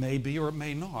 It may be or it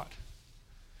may not.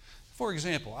 For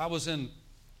example, I was in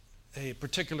a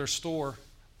particular store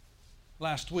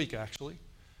last week, actually,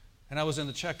 and I was in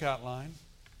the checkout line,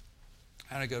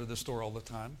 And I go to the store all the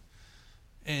time.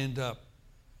 And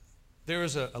there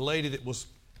was a lady that was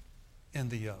in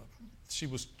the, she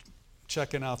was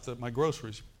checking out my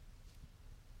groceries.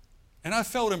 And I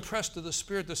felt impressed to the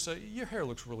Spirit to say, your hair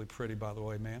looks really pretty, by the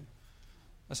way, ma'am.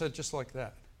 I said, just like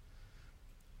that.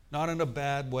 Not in a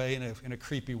bad way, in a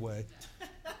creepy way.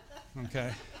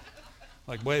 Okay?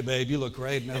 Like, wait, babe, you look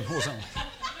great. No, it wasn't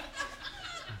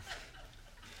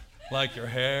like your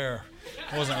hair.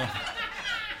 It wasn't.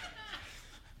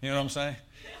 You know what I'm saying?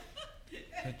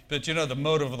 But you know, the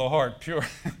motive of the heart, pure.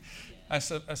 I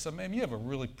said, ma'am, you have a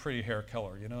really pretty hair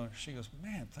color, you know. She goes,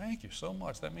 man, thank you so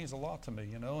much. That means a lot to me,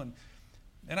 you know.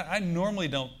 And I normally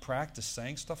don't practice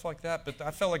saying stuff like that, but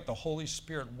I felt like the Holy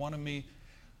Spirit wanted me.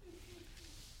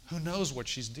 Who knows what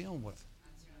she's dealing with?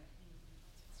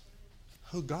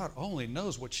 Who God only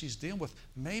knows what she's dealing with.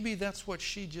 Maybe that's what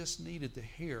she just needed to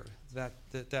hear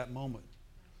that moment.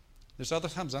 There's other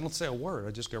times I don't say a word.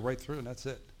 I just go right through and that's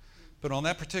it. But on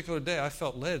that particular day, I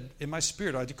felt led in my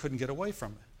spirit. I couldn't get away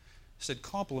from it. I said,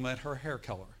 compliment her hair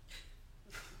color.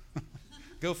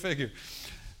 Go figure.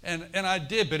 And I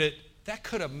did, but that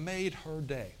could have made her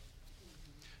day.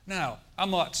 Now,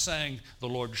 I'm not saying the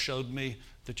Lord showed me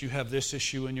that you have this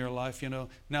issue in your life, you know.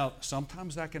 Now,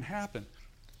 sometimes that can happen.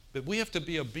 But we have to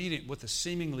be obedient with the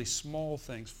seemingly small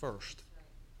things first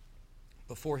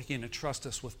before He can entrust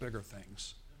us with bigger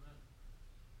things.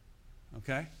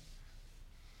 Okay?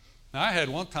 Now, I had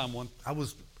one time I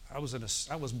was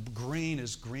green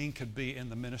as green could be in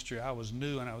the ministry. I was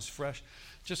new and I was fresh.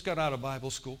 Just got out of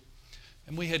Bible school.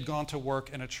 And we had gone to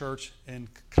work in a church in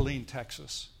Killeen,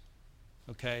 Texas.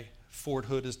 Okay? Fort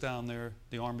Hood is down there.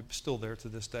 The Army is still there to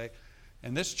this day.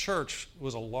 And this church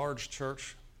was a large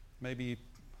church, maybe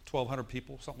 1,200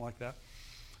 people, something like that.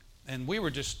 And we were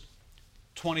just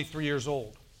 23 years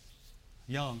old,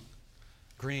 young,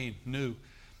 green, new.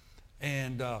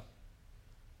 And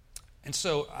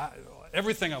so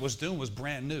everything I was doing was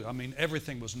brand new. I mean,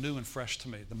 everything was new and fresh to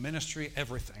me. The ministry,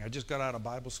 everything. I just got out of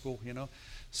Bible school, you know.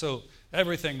 So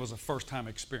everything was a first-time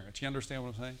experience. You understand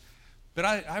what I'm saying? But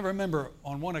I remember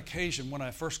on one occasion when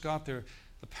I first got there,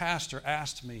 the pastor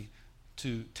asked me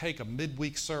to take a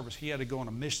midweek service. He had to go on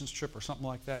a missions trip or something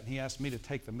like that, and he asked me to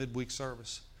take the midweek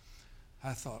service.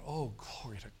 I thought, oh,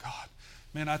 glory to God.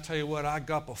 Man, I tell you what, I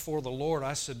got before the Lord.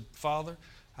 I said, Father,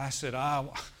 I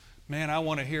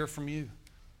want to hear from you.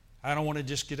 I don't want to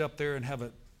just get up there and have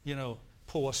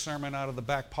pull a sermon out of the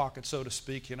back pocket, so to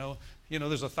speak, you know.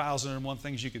 There's 1,001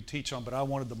 things you could teach on, but I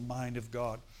wanted the mind of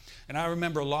God. And I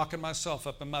remember locking myself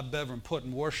up in my bedroom,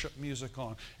 putting worship music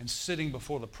on, and sitting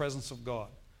before the presence of God.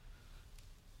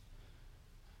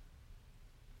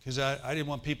 Because I didn't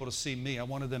want people to see me. I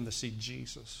wanted them to see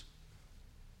Jesus.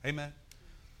 Amen.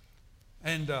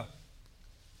 And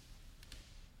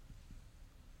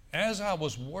as I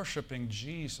was worshiping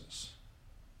Jesus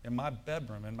in my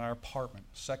bedroom, in my apartment,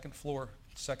 second floor,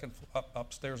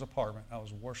 upstairs apartment, I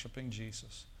was worshiping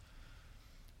Jesus.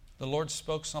 The Lord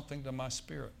spoke something to my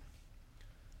spirit.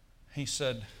 He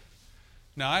said,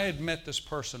 now I had met this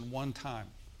person one time.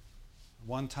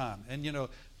 And you know,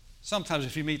 sometimes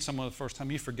if you meet someone the first time,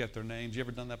 you forget their names. You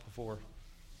ever done that before?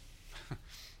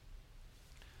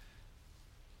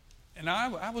 And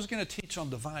I was going to teach on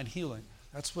divine healing.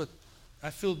 That's what I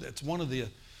feel. It's one of the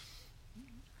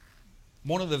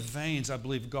veins I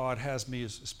believe God has me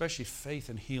is especially faith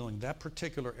and healing. That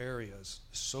particular area is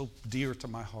so dear to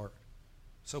my heart,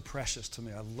 so precious to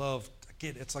me.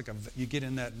 It's like you get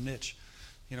in that niche,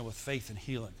 you know, with faith and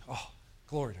healing. Oh,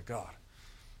 glory to God.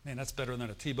 Man, that's better than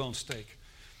a T-bone steak.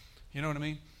 You know what I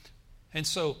mean? And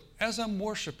so as I'm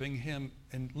worshiping Him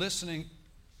and listening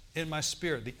in my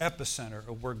spirit, the epicenter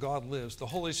of where God lives, the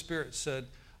Holy Spirit said,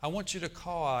 I want you to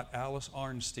call out Alice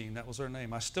Arnstein. That was her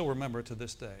name. I still remember it to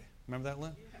this day. Remember that,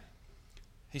 Lynn? Yeah.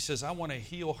 He says, I want to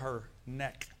heal her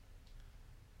neck.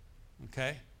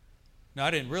 Okay? Now,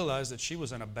 I didn't realize that she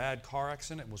was in a bad car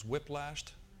accident, was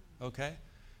whiplashed. Okay?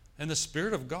 And the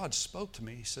Spirit of God spoke to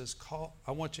me. He says,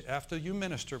 I want you, after you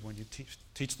minister, when you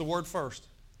teach the Word first,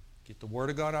 get the Word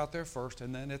of God out there first,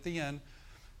 and then at the end,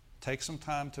 take some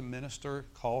time to minister,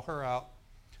 call her out.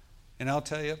 And I'll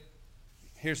tell you,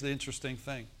 here's the interesting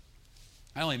thing.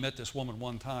 I only met this woman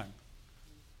one time.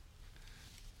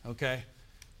 Okay?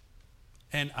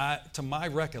 And to my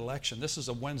recollection, this is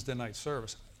a Wednesday night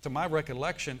service. To my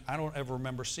recollection, I don't ever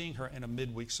remember seeing her in a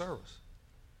midweek service.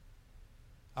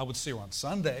 I would see her on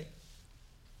Sunday,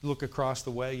 look across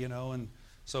the way, you know, and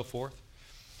so forth.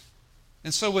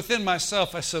 And so within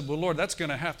myself, I said, well, Lord, that's going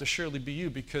to have to surely be you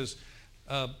because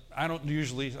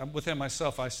within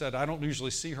myself, I said, I don't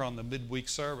usually see her on the midweek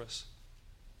service.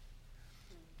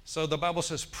 So the Bible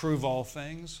says, prove all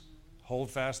things, hold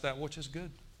fast that which is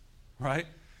good, right?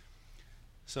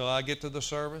 So I get to the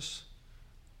service.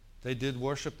 They did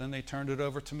worship, then they turned it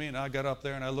over to me, and I got up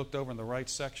there and I looked over in the right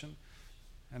section,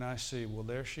 and I see, well,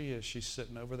 there she is. She's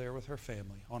sitting over there with her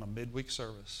family on a midweek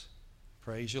service.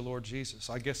 Praise you, Lord Jesus.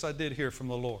 I guess I did hear from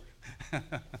the Lord.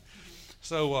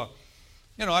 So,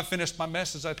 I finished my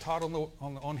message. I taught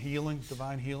on healing,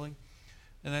 divine healing.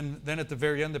 And then at the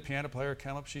very end, the piano player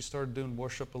came up. She started doing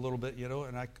worship a little bit,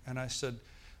 and I said,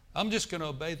 I'm just going to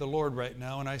obey the Lord right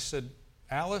now. And I said,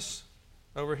 Alice,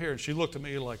 over here. And she looked at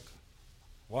me like,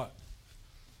 what?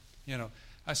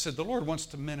 I said, the Lord wants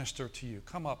to minister to you.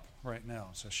 Come up right now.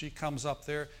 So she comes up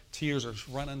there. Tears are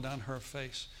running down her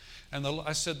face. And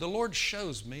I said, the Lord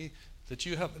shows me that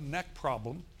you have a neck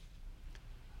problem.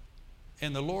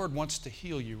 And the Lord wants to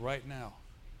heal you right now.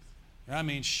 And I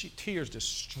mean, tears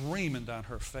just streaming down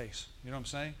her face. You know what I'm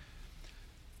saying?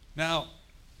 Now,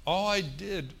 all I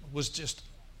did was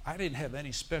I didn't have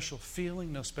any special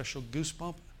feeling, no special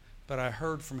goosebump, but I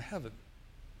heard from heaven.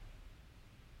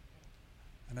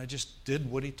 And I just did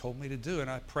what he told me to do. And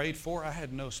I prayed for her. I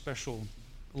had no special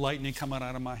lightning coming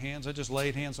out of my hands. I just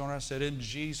laid hands on her. I said, in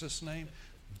Jesus' name,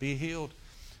 be healed.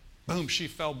 Boom, she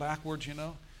fell backwards,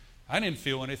 I didn't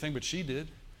feel anything, but she did.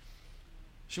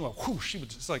 She went, whoo,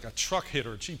 it's like a truck hit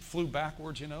her. She flew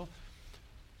backwards,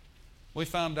 I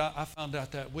found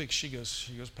out that week, she goes,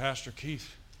 Pastor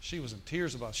Keith, she was in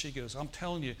tears about it. She goes, I'm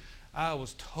telling you, I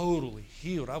was totally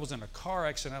healed. I was in a car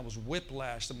accident. I was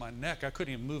whiplashed in my neck. I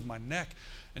couldn't even move my neck.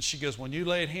 And she goes, when you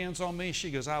laid hands on me, she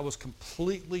goes, I was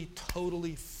completely,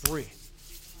 totally free.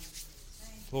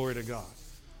 Glory to God.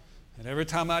 And every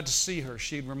time I'd see her,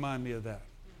 she'd remind me of that.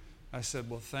 I said,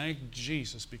 well, thank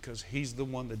Jesus, because he's the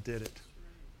one that did it.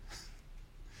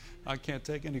 I can't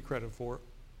take any credit for it.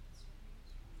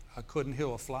 I couldn't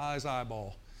heal a fly's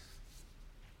eyeball.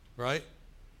 Right?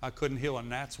 I couldn't heal a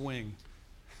gnat's wing.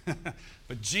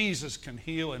 But Jesus can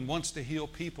heal and wants to heal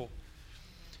people.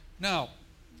 Now,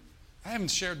 I haven't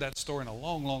shared that story in a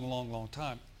long, long, long, long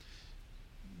time.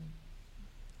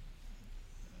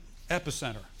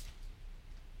 Epicenter.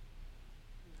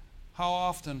 How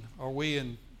often are we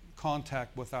in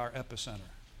contact with our epicenter?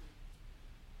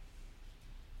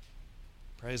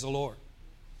 Praise the Lord.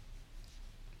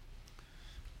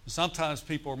 Sometimes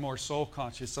people are more soul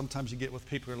conscious. Sometimes you get with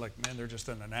people who are like, man, they're just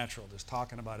in the natural, just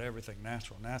talking about everything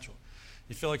natural.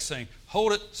 You feel like saying,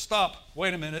 hold it, stop,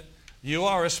 wait a minute. You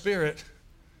are a spirit.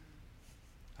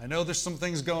 I know there's some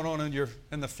things going on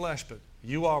in the flesh, but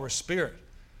you are a spirit.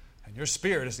 And your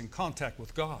spirit is in contact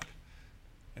with God.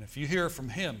 And if you hear from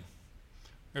him,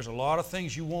 there's a lot of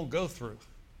things you won't go through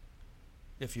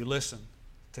if you listen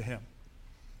to him.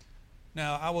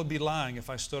 Now, I would be lying if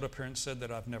I stood up here and said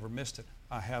that I've never missed it.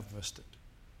 I have missed it.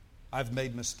 I've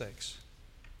made mistakes.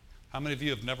 How many of you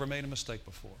have never made a mistake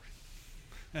before?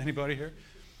 Anybody here?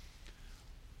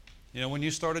 When you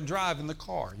started driving the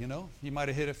car, you might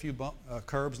have hit a few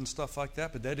curbs and stuff like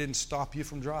that, but that didn't stop you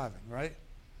from driving, right?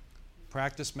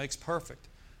 Practice makes perfect.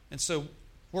 And so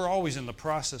we're always in the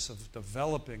process of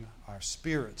developing our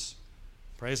spirits.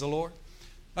 Praise the Lord.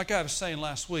 Like I was saying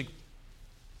last week,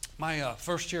 my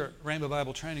first year at Rainbow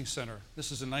Bible Training Center,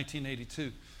 this is in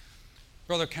 1982,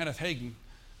 Brother Kenneth Hagin,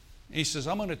 he says,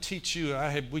 I'm going to teach you,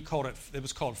 it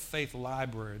was called Faith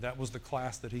Library. That was the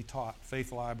class that he taught,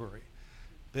 Faith Library.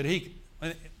 But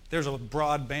there's a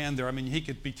broad band there. I mean, he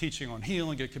could be teaching on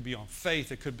healing, it could be on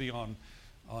faith, it could be on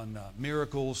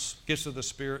miracles, gifts of the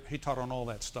Spirit. He taught on all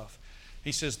that stuff.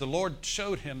 He says the Lord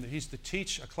showed him that he's to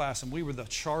teach a class, and we were the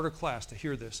charter class to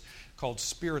hear this, called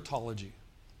Spiritology.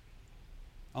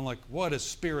 I'm like, what is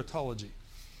Spiritology?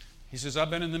 He says, I've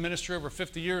been in the ministry over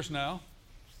 50 years now.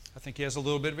 I think he has a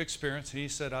little bit of experience. He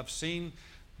said, I've seen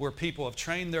where people have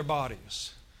trained their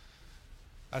bodies.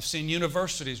 I've seen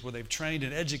universities where they've trained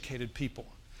and educated people.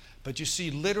 But you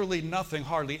see literally nothing,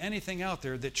 hardly anything out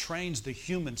there that trains the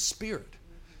human spirit.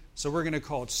 So we're going to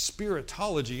call it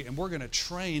Spiritology, and we're going to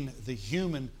train the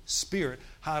human spirit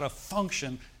how to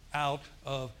function out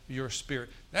of your spirit.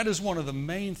 That is one of the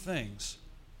main things.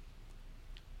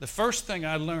 The first thing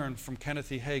I learned from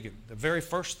Kenneth E. Hagin, the very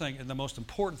first thing and the most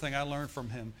important thing I learned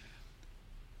from him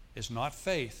is not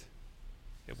faith,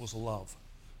 it was love.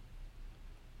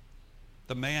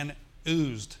 The man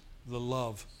oozed the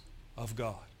love of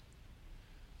God.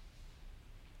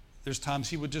 There's times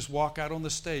he would just walk out on the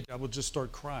stage, I would just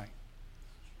start crying.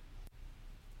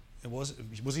 Was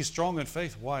he strong in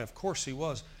faith? Why, of course he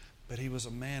was. But he was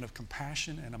a man of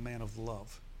compassion and a man of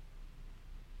love.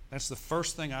 That's the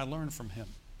first thing I learned from him.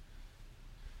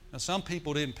 Now, some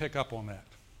people didn't pick up on that.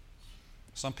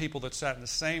 Some people that sat in the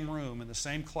same room, in the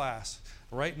same class,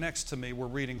 right next to me were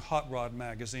reading Hot Rod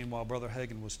magazine while Brother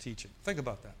Hagin was teaching. Think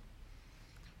about that.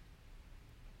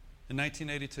 In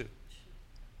 1982.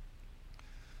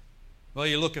 Well,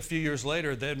 you look a few years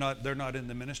later, they're not in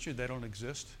the ministry. They don't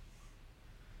exist.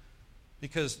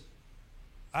 Because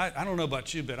I don't know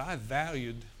about you, but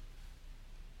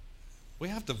we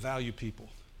have to value people.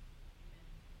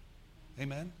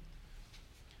 Amen?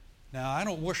 Now, I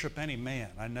don't worship any man.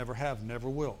 I never have, never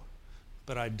will.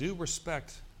 But I do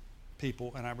respect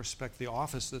people, and I respect the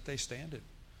office that they stand in.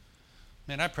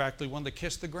 Man, I practically wanted to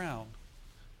kiss the ground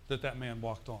that man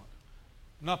walked on.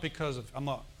 Not because I'm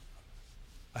not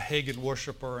a Hagin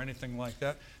worshiper or anything like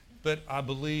that, but I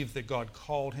believe that God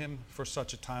called him for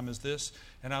such a time as this,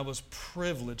 and I was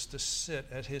privileged to sit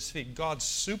at his feet. God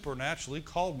supernaturally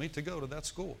called me to go to that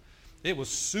school. It was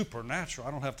supernatural.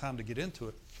 I don't have time to get into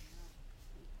it.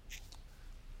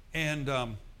 And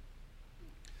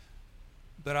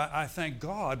but I thank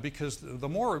God, because the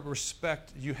more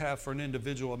respect you have for an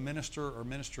individual, a minister or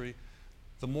ministry,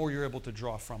 the more you're able to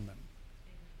draw from them.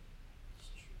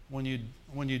 When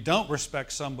you don't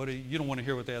respect somebody, you don't want to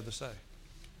hear what they have to say.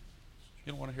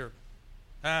 You don't want to hear,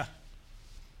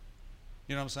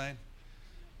 you know what I'm saying?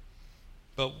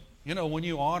 But, when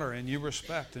you honor and you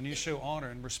respect and you show honor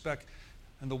and respect,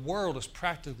 and the world is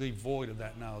practically void of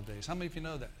that nowadays. How many of you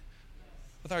know that?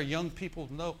 With our young people,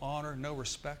 no honor, no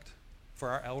respect for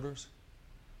our elders.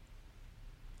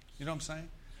 You know what I'm saying?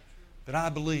 But I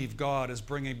believe God is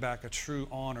bringing back a true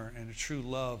honor and a true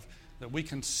love, that we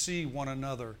can see one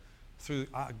another through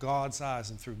God's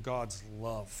eyes and through God's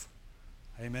love.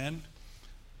 Amen?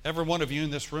 Every one of you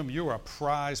in this room, you are a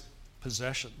prized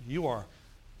possession. You are a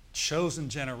chosen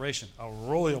generation, a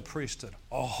royal priesthood,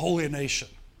 a holy nation.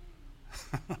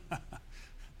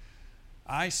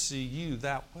 I see you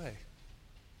that way.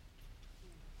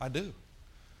 I do.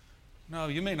 No,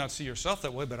 you may not see yourself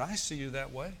that way, but I see you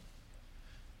that way.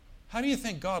 How do you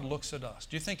think God looks at us?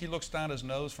 Do you think he looks down his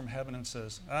nose from heaven and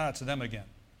says, it's them again?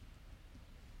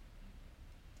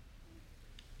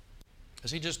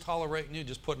 Is he just tolerating you,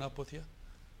 just putting up with you?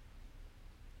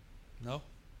 No.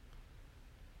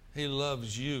 He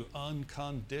loves you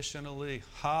unconditionally.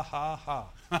 Ha, ha,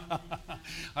 ha.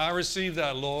 I receive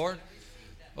that, Lord.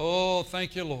 Oh,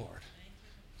 thank you, Lord.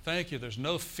 Thank you. There's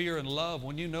no fear in love.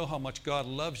 When you know how much God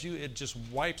loves you, it just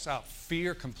wipes out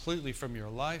fear completely from your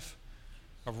life,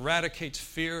 eradicates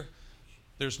fear.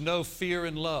 There's no fear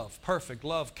in love. Perfect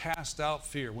love casts out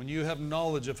fear. When you have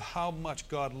knowledge of how much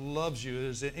God loves you,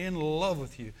 is in love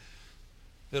with you,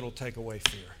 it'll take away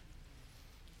fear.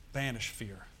 Banish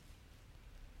fear.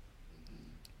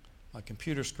 My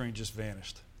computer screen just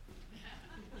vanished.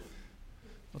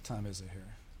 What time is it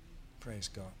here? Praise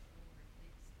God.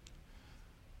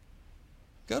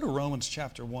 Go to Romans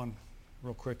chapter 1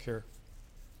 real quick here.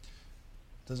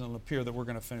 Doesn't appear that we're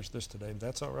going to finish this today, but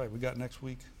that's all right. We got next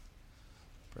week.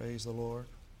 Praise the Lord.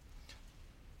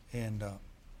 And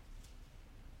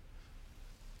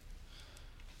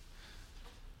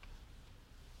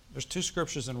there's two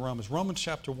scriptures in Romans. Romans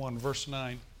chapter 1, verse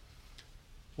 9.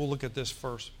 We'll look at this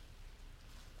first.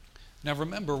 Now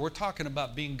remember, we're talking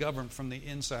about being governed from the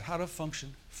inside. How to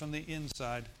function from the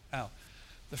inside out.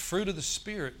 The fruit of the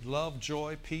Spirit, love,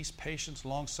 joy, peace, patience,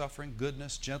 long-suffering,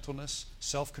 goodness, gentleness,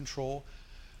 self-control,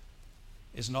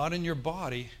 is not in your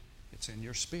body, it's in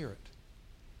your spirit.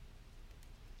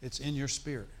 It's in your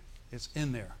spirit. It's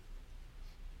in there.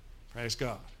 Praise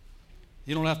God.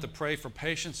 You don't have to pray for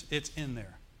patience, it's in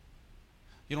there.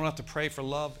 You don't have to pray for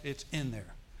love, it's in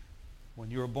there. When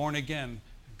you were born again,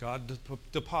 God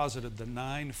deposited the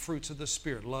 9 fruits of the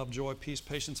Spirit, love, joy, peace,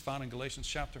 patience, found in Galatians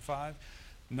chapter 5.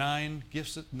 9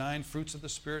 gifts, 9 fruits of the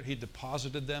Spirit. He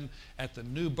deposited them at the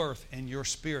new birth in your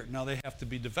spirit. Now they have to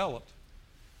be developed.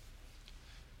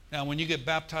 Now when you get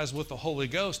baptized with the Holy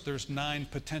Ghost, there's 9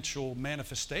 potential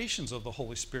manifestations of the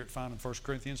Holy Spirit found in 1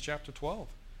 Corinthians chapter 12.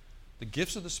 The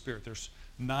gifts of the Spirit, there's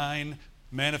 9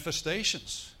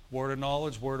 manifestations. Word of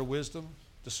knowledge, word of wisdom,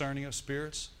 discerning of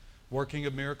spirits, working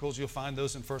of miracles. You'll find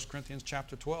those in 1 Corinthians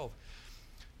chapter 12.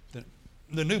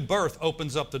 The new birth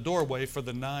opens up the doorway for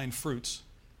the 9 fruits.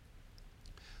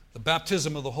 The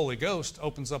baptism of the Holy Ghost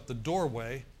opens up the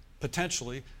doorway,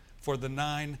 potentially, for the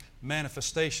 9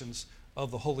 manifestations of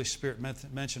the Holy Spirit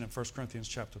mentioned in 1 Corinthians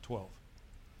chapter 12.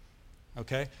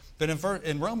 Okay? But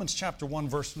in Romans chapter 1,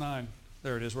 verse 9,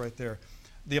 there it is right there.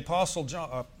 The Apostle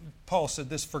Paul said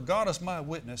this, "For God is my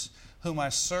witness, whom I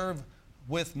serve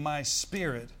with my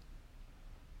spirit,"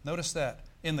 notice that,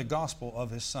 "in the gospel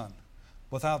of his Son.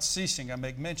 Without ceasing, I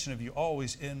make mention of you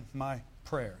always in my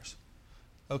prayers."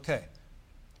 Okay.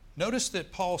 Notice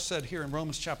that Paul said here in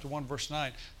Romans chapter 1, verse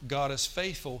 9, God is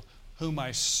faithful, whom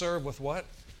I serve with what?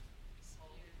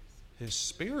 His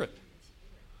Spirit.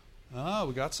 Ah,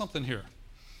 we got something here.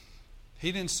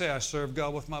 He didn't say, I serve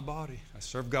God with my body. I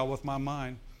serve God with my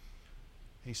mind.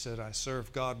 He said, I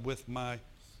serve God with my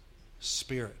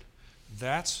Spirit.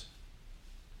 That's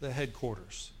the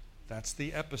headquarters. That's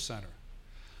the epicenter.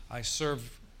 I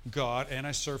serve God and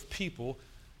I serve people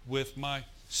with my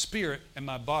spirit, and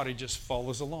my body just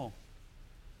follows along.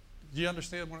 Do you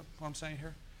understand what I'm saying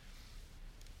here?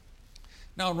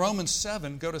 Now in Romans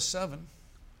 7, go to 7.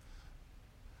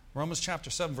 Romans chapter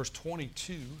 7, verse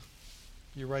 22.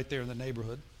 You're right there in the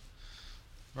neighborhood.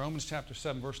 Romans chapter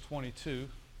 7, verse 22.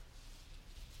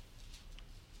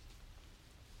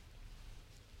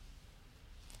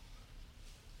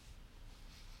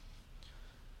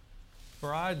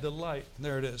 For I delight,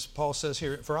 there it is. Paul says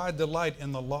here, for I delight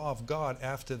in the law of God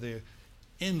after the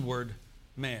inward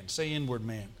man. Say inward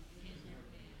man.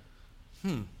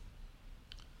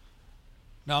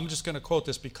 Now I'm just going to quote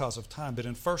this because of time, but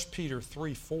in 1 Peter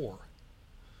 3:4,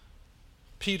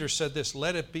 Peter said this,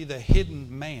 let it be the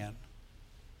hidden man,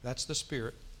 that's the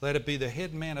Spirit, let it be the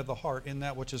hidden man of the heart in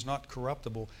that which is not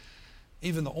corruptible,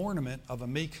 even the ornament of a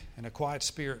meek and a quiet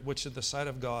spirit, which in the sight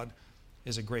of God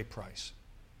is a great price.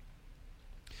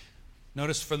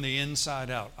 Notice from the inside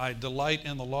out, I delight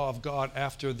in the law of God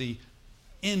after the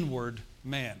inward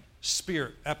man,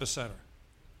 spirit, epicenter,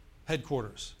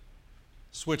 headquarters,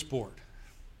 switchboard.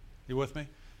 You with me?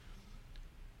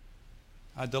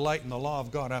 I delight in the law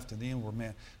of God after the inward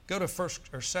man. Go to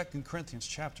 2 Corinthians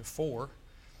chapter 4.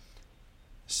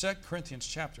 2 Corinthians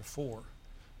chapter 4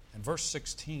 and verse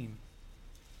 16.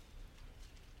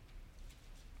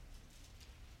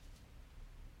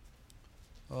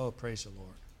 Oh, praise the Lord.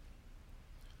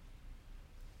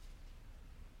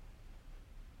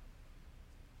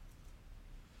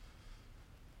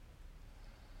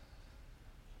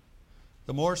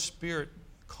 The more spirit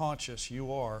conscious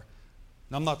you are,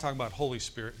 and I'm not talking about Holy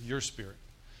Spirit, your spirit,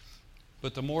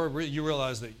 but the more you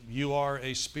realize that you are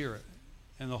a spirit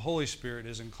and the Holy Spirit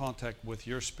is in contact with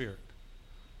your spirit.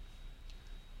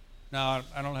 Now,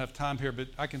 I don't have time here, but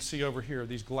I can see over here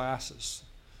these glasses,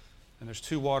 and there's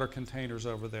 2 water containers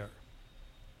over there.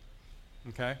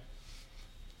 Okay?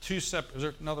 2 separate,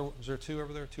 is there 2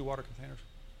 over there? 2 water containers?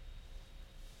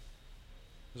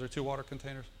 Is there 2 water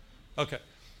containers? Okay.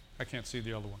 I can't see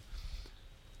the other one.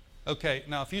 Okay,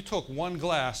 now if you took one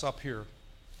glass up here,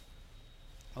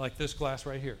 like this glass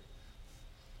right here,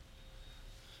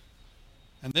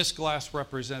 and this glass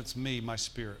represents me, my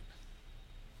spirit,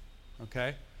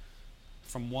 okay,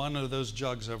 from one of those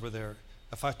jugs over there.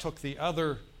 If I took the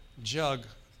other jug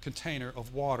container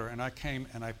of water and I came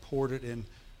and I poured it in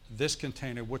this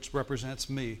container, which represents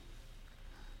me,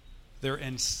 they're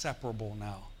inseparable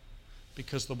now.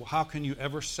 Because how can you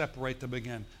ever separate them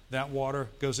again? That water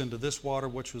goes into this water,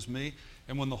 which was me.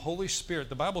 And when the Holy Spirit,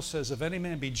 the Bible says, if any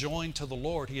man be joined to the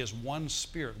Lord, he is one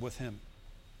spirit with him.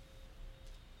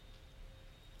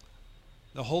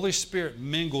 The Holy Spirit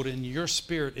mingled in your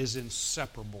spirit is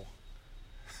inseparable.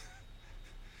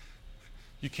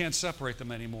 You can't separate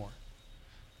them anymore.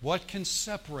 What can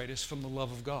separate us from the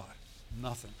love of God?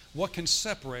 Nothing. What can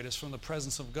separate us from the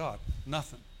presence of God?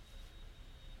 Nothing.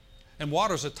 And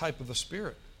water is a type of the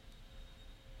Spirit.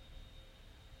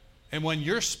 And when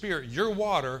your spirit, your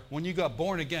water, when you got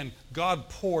born again, God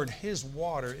poured His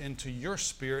water into your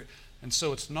spirit. And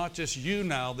so it's not just you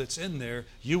now that's in there.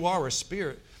 You are a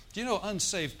spirit. Do you know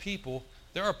unsaved people,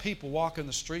 there are people walking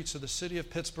the streets of the city of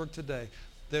Pittsburgh today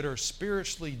that are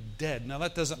spiritually dead. Now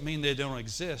that doesn't mean they don't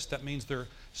exist. That means they're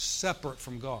separate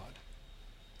from God.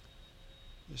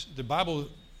 The Bible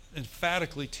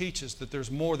emphatically teaches that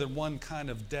there's more than one kind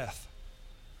of death.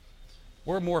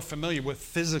 We're more familiar with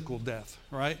physical death,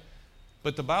 right?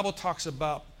 But the Bible talks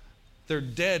about they're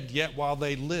dead yet while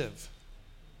they live.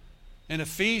 In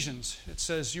Ephesians, it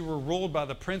says you were ruled by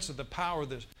the prince of the power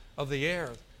of the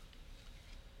air.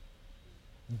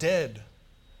 Dead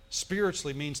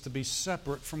spiritually means to be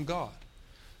separate from God.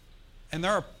 And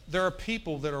there are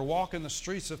people that are walking the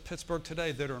streets of Pittsburgh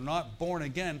today that are not born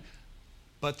again,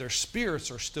 but their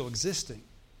spirits are still existing.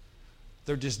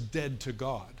 They're just dead to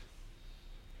God.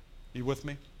 You with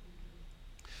me?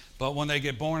 But when they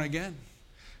get born again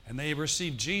and they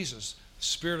receive Jesus, the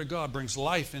Spirit of God brings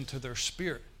life into their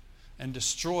spirit and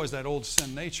destroys that old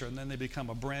sin nature, and then they become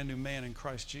a brand new man in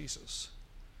Christ Jesus.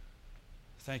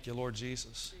 Thank you, Lord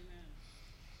Jesus.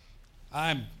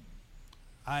 Amen.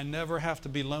 I never have to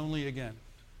be lonely again.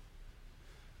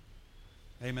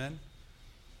 Amen.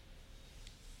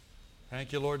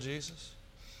 Thank you, Lord Jesus.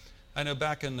 I know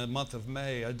back in the month of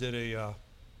May, I did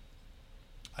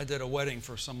I did a wedding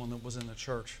for someone that was in the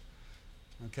church.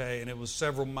 Okay, and it was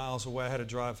several miles away. I had to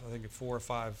drive, I think, 4 or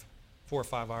 5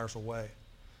 hours away.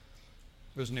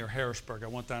 It was near Harrisburg. I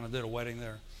went down and did a wedding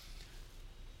there.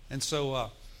 And so,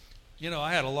 I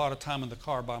had a lot of time in the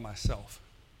car by myself.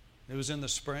 It was in the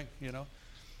spring,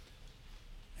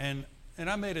 And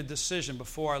I made a decision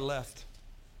before I left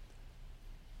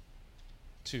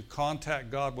to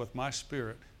contact God with my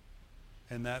spirit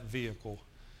in that vehicle.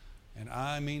 And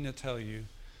I mean to tell you,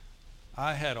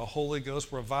 I had a Holy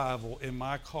Ghost revival in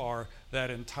my car that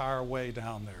entire way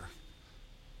down there.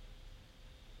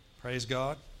 Praise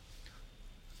God.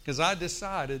 Because I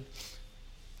decided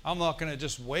I'm not going to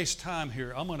just waste time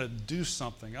here. I'm going to do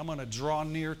something. I'm going to draw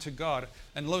near to God.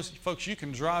 And folks, you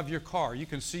can drive your car. You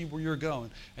can see where you're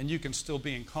going. And you can still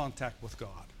be in contact with God.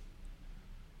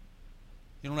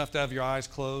 You don't have to have your eyes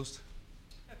closed.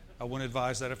 I wouldn't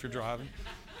advise that if you're driving.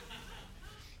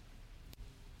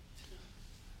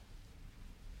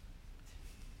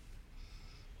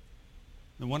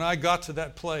 And when I got to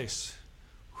that place,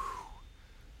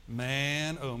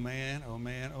 man, oh man, oh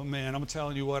man, oh man, I'm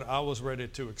telling you what, I was ready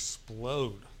to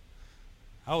explode.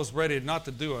 I was ready not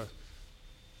to do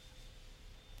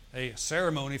a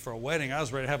ceremony for a wedding. I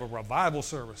was ready to have a revival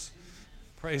service.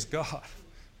 Praise God.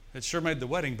 It sure made the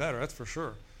wedding better, that's for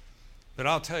sure. But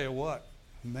I'll tell you what,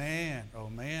 man,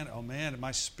 oh man, oh man,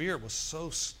 my spirit was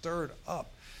so stirred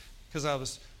up because I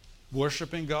was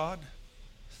worshiping God,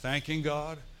 thanking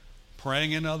God,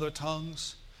 praying in other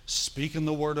tongues, speaking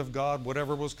the word of God,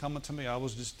 whatever was coming to me, I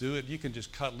was just do it. You can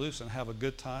just cut loose and have a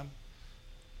good time.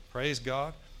 Praise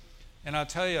God. And I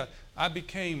tell you,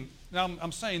 now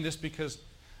I'm saying this because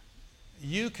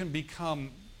you can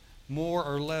become more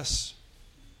or less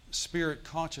spirit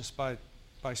conscious by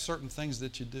certain things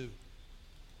that you do.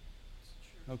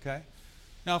 Okay?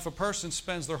 Now, if a person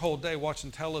spends their whole day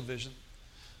watching television,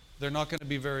 they're not going to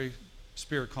be very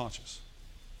spirit conscious.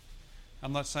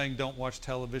 I'm not saying don't watch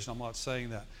television. I'm not saying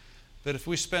that. But if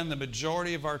we spend the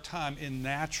majority of our time in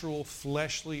natural,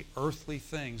 fleshly, earthly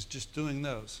things, just doing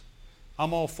those,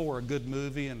 I'm all for a good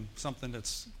movie and something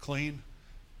that's clean.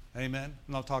 Amen?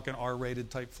 I'm not talking R-rated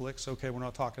type flicks. Okay, we're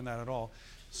not talking that at all.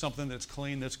 Something that's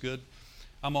clean, that's good.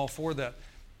 I'm all for that.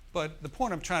 But the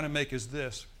point I'm trying to make is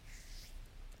this.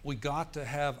 We got to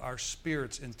have our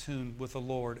spirits in tune with the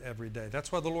Lord every day.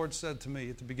 That's why the Lord said to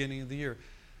me at the beginning of the year,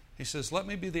 He says, let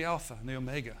me be the Alpha and the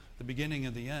Omega, the beginning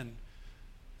and the end,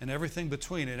 and everything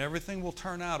between, and everything will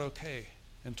turn out okay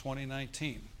in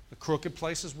 2019. The crooked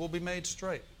places will be made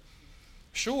straight.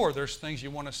 Sure, there's things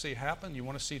you want to see happen. You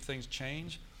want to see things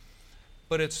change.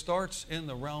 But it starts in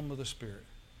the realm of the Spirit.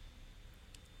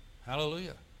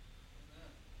 Hallelujah.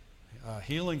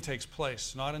 Healing takes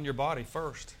place not in your body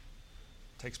first.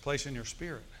 It takes place in your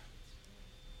spirit.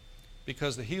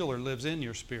 Because the healer lives in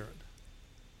your spirit.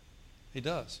 He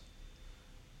does.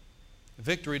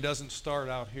 Victory doesn't start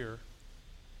out here.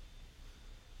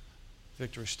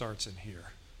 Victory starts in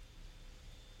here.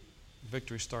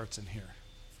 Victory starts in here.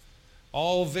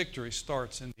 All victory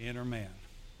starts in the inner man.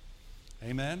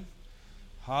 Amen?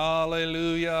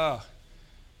 Hallelujah.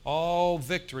 All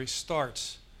victory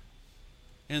starts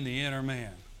in the inner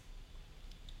man.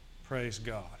 Praise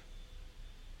God.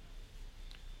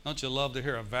 Don't you love to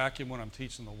hear a vacuum when I'm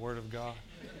teaching the Word of God?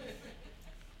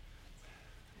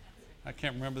 I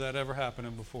can't remember that ever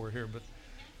happening before here, but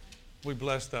we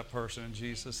bless that person in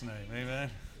Jesus' name. Amen.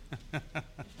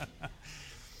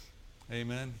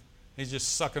 Amen. He's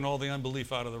just sucking all the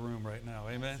unbelief out of the room right now.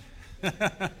 Amen.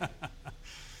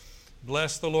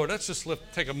 Bless the Lord. Let's just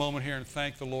take a moment here and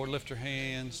thank the Lord. Lift your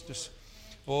hands.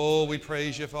 Oh, we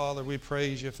praise you, Father. We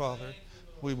praise you, Father.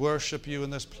 We worship you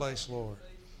in this place, Lord.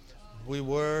 We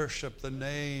worship the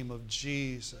name of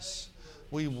Jesus.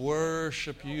 We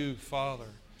worship you, Father.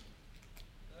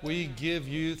 We give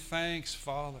you thanks,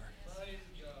 Father.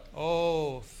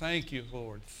 Oh, thank you,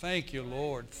 Lord. Thank you,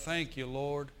 Lord. Thank you,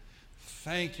 Lord.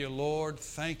 Thank you, Lord.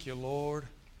 Thank you, Lord.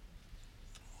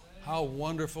 How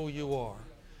wonderful you are.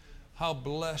 How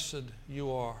blessed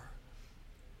you are.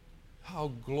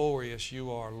 How glorious you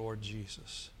are, Lord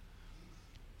Jesus.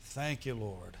 Thank you,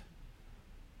 Lord.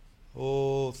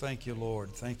 Oh, thank you, Lord.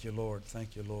 Thank you, Lord.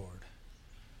 Thank you, Lord.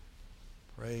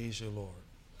 Praise you, Lord.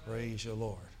 Praise you,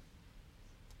 Lord.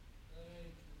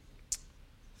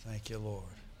 Thank you, Lord.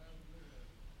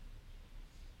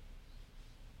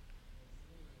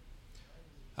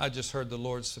 I just heard the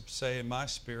Lord say in my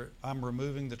spirit, I'm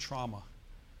removing the trauma.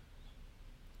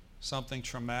 Something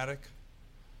traumatic.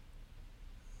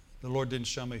 The Lord didn't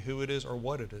show me who it is or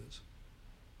what it is.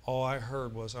 All I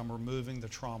heard was, I'm removing the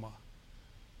trauma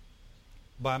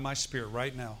by my spirit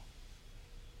right now.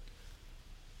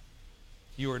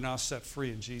 You are now set free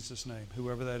in Jesus' name,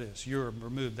 whoever that is. You are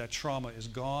removed. That trauma is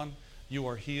gone. You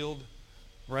are healed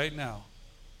right now.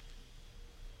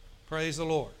 Praise the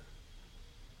Lord.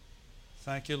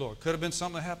 Thank you, Lord. Could have been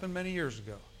something that happened many years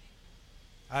ago.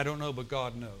 I don't know, but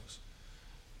God knows.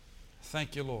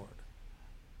 Thank you, Lord.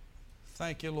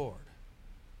 Thank you, Lord.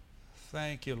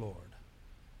 Thank you, Lord.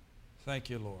 Thank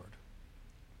you, Lord.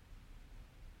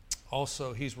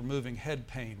 Also, He's removing head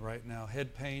pain right now.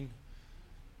 Head pain.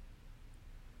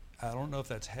 I don't know if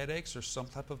that's headaches or some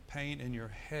type of pain in your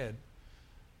head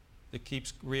that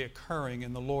keeps reoccurring,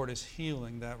 and the Lord is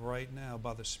healing that right now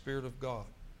by the Spirit of God.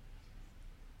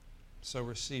 So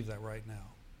receive that right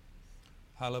now.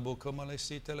 Can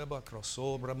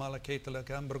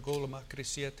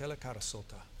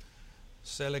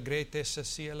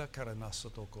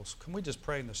we just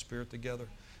pray in the Spirit together?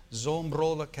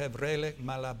 Zombrola kevrele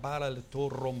malabara le to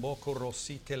romboko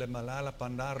rosite le malala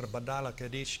pandar badala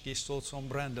kadish kisto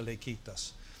sombranda le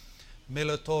kitas.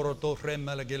 Melatoro to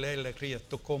remalagelele kriya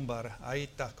to kombar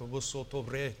aita kobuso to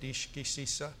vre dish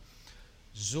kisisa.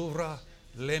 Zura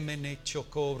lemene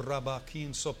choco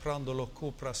rabakin soprando lo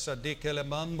cupra sadike le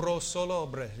mambro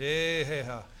solobre.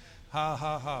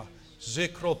 Ha.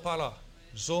 Zikro pala.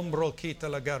 Zombro kita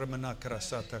la garmana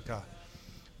krasataka.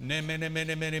 Many.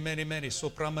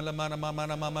 Sopramala mana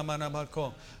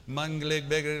malco. Mangle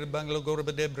beggar banglo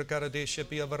gorba debra caradesha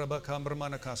pia varaba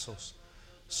cambramana casos.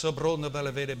 Sobrona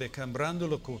balavede becambrando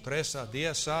lo cutresa,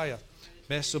 dia saya.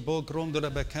 Messo bo grundola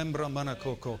becambra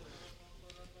manacoco.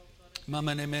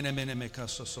 Mamane mene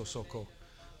caso soco.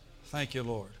 Thank you,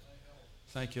 Lord.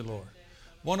 Thank you, Lord.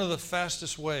 One of the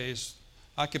fastest ways,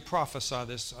 I could prophesy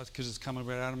this because it's coming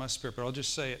right out of my spirit, but I'll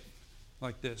just say it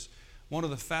like this. One of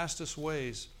the fastest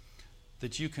ways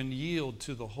that you can yield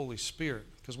to the Holy Spirit,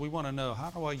 because we want to know, how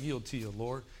do I yield to you,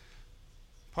 Lord?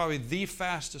 Probably the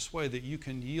fastest way that you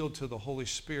can yield to the Holy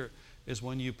Spirit is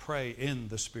when you pray in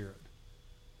the Spirit.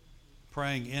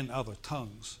 Praying in other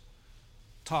tongues.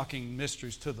 Talking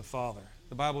mysteries to the Father.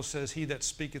 The Bible says, he that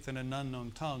speaketh in an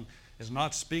unknown tongue is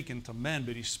not speaking to men,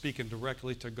 but he's speaking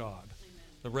directly to God. Amen.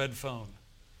 The red phone.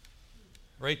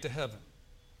 Right to heaven.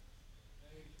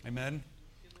 Amen.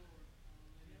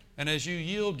 And as you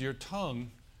yield your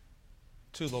tongue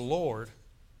to the Lord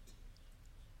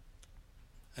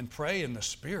and pray in the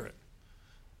Spirit,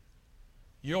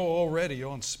 you're already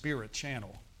on Spirit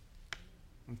channel.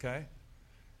 Okay?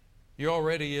 You're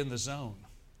already in the zone.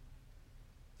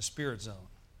 The Spirit zone.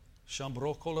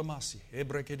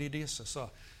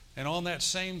 And on that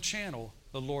same channel,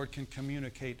 the Lord can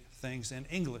communicate things in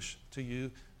English to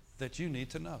you that you need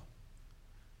to know.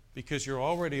 Because you're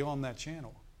already on that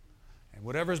channel. And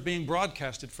whatever is being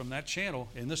broadcasted from that channel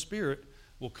in the Spirit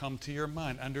will come to your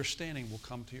mind. Understanding will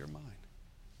come to your mind.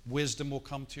 Wisdom will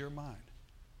come to your mind.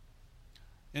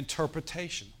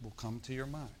 Interpretation will come to your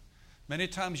mind. Many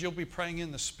times you'll be praying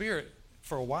in the Spirit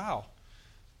for a while,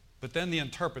 but then the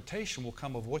interpretation will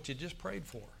come of what you just prayed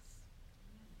for.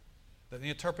 The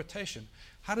interpretation.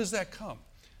 How does that come?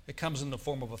 It comes in the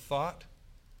form of a thought,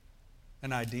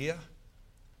 an idea,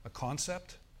 a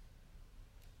concept,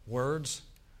 words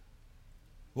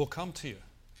will come to you.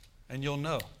 And you'll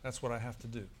know, that's what I have to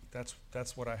do.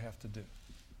 That's what I have to do.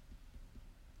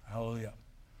 Hallelujah.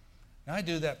 And I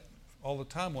do that all the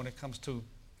time when it comes to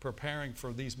preparing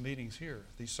for these meetings here,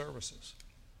 these services.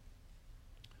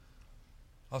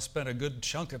 I'll spend a good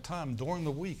chunk of time during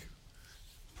the week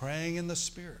praying in the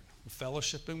Spirit,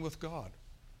 fellowshipping with God,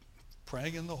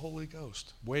 praying in the Holy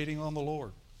Ghost, waiting on the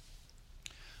Lord,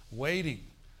 waiting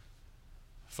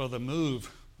for the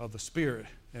move of the Spirit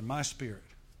in my spirit.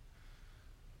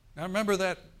 Now remember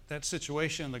that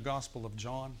situation in the Gospel of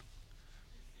John?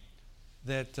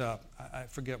 That, I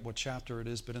forget what chapter it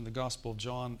is, but in the Gospel of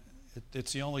John,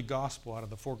 it's the only Gospel out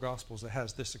of the 4 Gospels that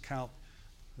has this account.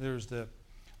 There's the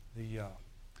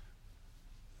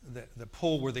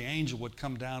pool where the angel would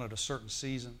come down at a certain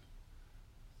season.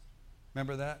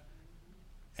 Remember that?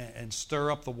 And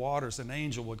stir up the waters. An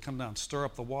angel would come down, stir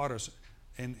up the waters.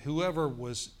 And whoever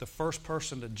was the first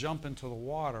person to jump into the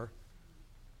water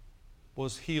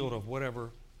was healed of whatever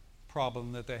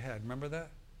problem that they had. Remember that?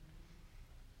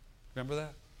 Remember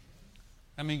that?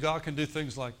 I mean, God can do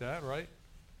things like that, right?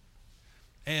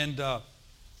 And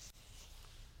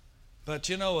but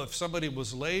you know, if somebody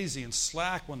was lazy and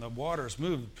slack when the waters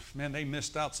moved, man, they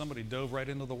missed out. Somebody dove right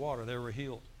into the water. They were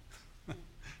healed.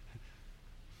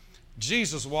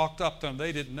 Jesus walked up to them.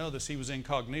 They didn't know this. He was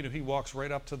incognito. He walks right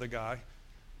up to the guy.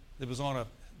 It was on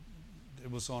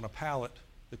a pallet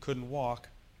that couldn't walk.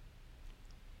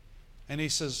 And he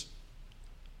says,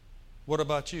 "What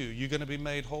about you? You going to be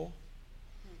made whole?"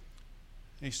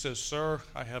 And he says, "Sir,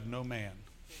 I have no man."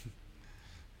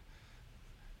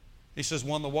 He says,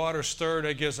 when the water stirred,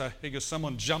 he goes,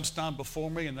 someone jumps down before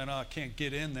me, and then I can't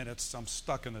get in, then I'm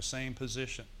stuck in the same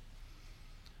position.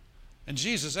 And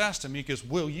Jesus asked him, he goes,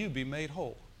 will you be made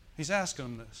whole? He's asking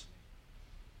him this.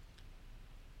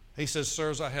 He says,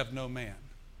 sirs, I have no man.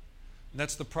 And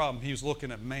that's the problem. He was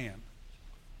looking at man.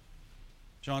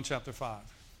 John chapter 5.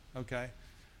 Okay?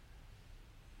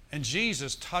 And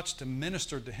Jesus touched and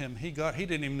ministered to him. He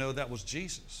didn't even know that was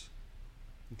Jesus.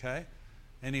 Okay?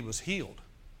 And he was healed.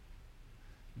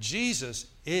 Jesus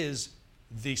is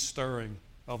the stirring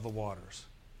of the waters.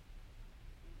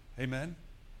 Amen?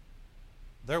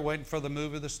 They're waiting for the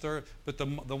move of the stir. But the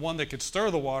one that could stir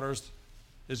the waters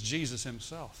is Jesus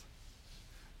himself.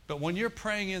 But when you're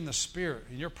praying in the Spirit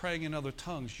and you're praying in other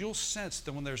tongues, you'll sense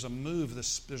that when there's a move,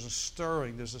 there's a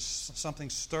stirring, something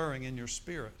stirring in your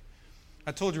spirit.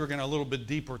 I told you we're going a little bit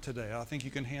deeper today. I think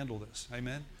you can handle this.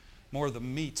 Amen? More of the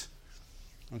meat.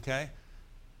 Okay?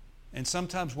 And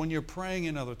sometimes when you're praying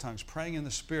in other tongues, praying in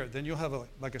the Spirit, then you'll have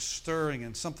like a stirring,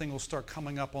 and something will start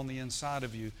coming up on the inside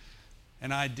of you,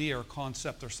 an idea or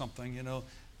concept or something,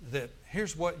 that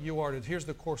here's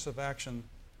the course of action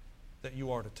that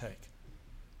you are to take.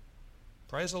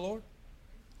 Praise the Lord.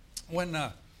 When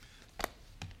I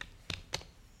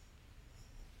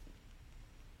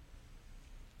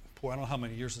don't know how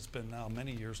many years it's been now,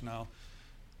 many years now.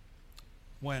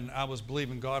 When I was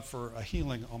believing God for a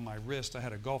healing on my wrist, I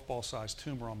had a golf ball-sized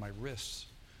tumor on my wrist,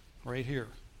 right here,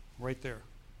 right there.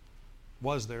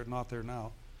 Was there, not there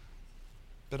now.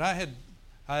 But I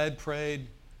had prayed,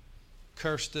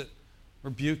 cursed it,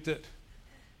 rebuked it,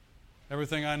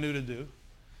 everything I knew to do.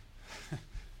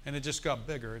 And it just got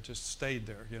bigger. It just stayed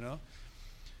there,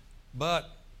 But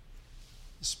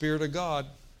the Spirit of God,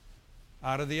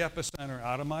 out of the epicenter,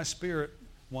 out of my spirit,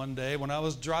 one day when I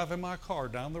was driving my car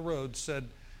down the road, said,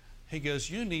 he goes,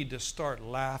 you need to start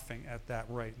laughing at that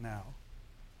right now.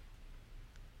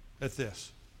 At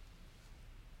this.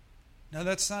 Now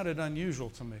that sounded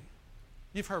unusual to me.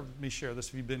 You've heard me share this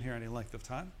if you've been here any length of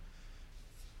time.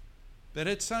 But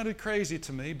it sounded crazy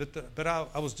to me, but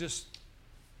I was just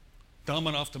dumb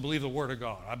enough to believe the Word of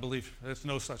God. I believe there's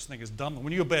no such thing as dumb.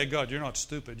 When you obey God, you're not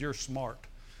stupid, you're smart.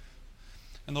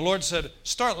 And the Lord said,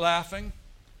 start laughing.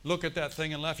 Look at that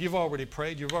thing and laugh. You've already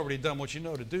prayed. You've already done what you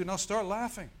know to do. Now start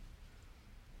laughing.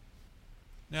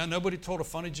 Now, nobody told a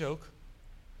funny joke.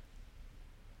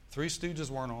 Three Stooges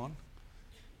weren't on.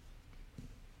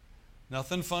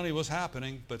 Nothing funny was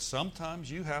happening, but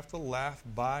sometimes you have to laugh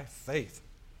by faith.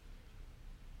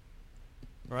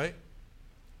 Right?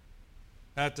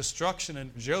 At destruction,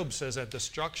 and Job says, at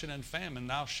destruction and famine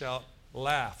thou shalt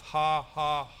laugh. Ha,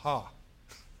 ha, ha.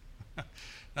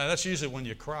 Now that's usually when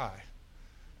you cry.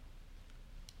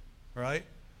 Right?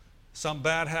 Something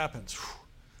bad happens.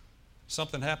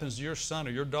 Something happens to your son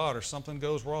or your daughter. Something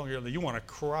goes wrong. You want to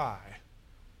cry.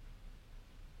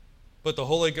 But the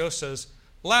Holy Ghost says,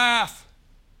 laugh.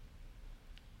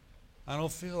 I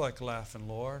don't feel like laughing,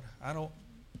 Lord.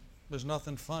 There's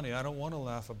nothing funny. I don't want to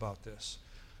laugh about this.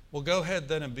 Well, go ahead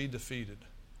then and be defeated.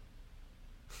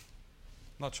 I'm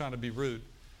not trying to be rude.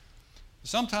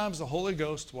 Sometimes the Holy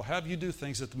Ghost will have you do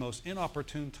things at the most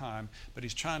inopportune time, but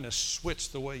He's trying to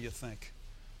switch the way you think.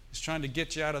 He's trying to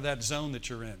get you out of that zone that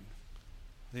you're in,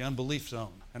 the unbelief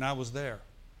zone. And I was there,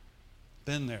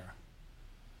 been there.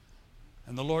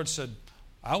 And the Lord said,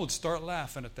 I would start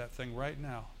laughing at that thing right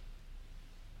now.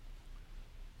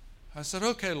 I said,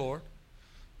 okay, Lord.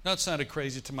 That sounded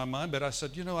crazy to my mind, but I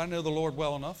said, I know the Lord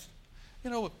well enough.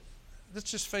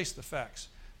 Let's just face the facts.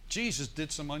 Jesus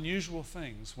did some unusual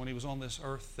things when He was on this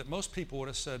earth that most people would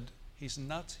have said, he's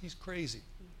nuts, he's crazy.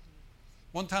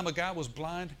 One time a guy was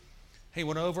blind. He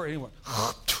went over and he went,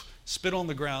 spit on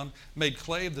the ground, made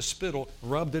clay of the spittle,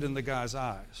 rubbed it in the guy's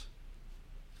eyes.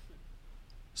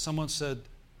 Someone said,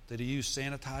 did he use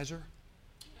sanitizer?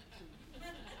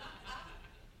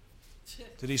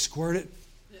 Did he squirt it?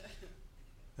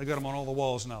 They got them on all the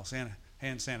walls now,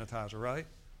 hand sanitizer, right?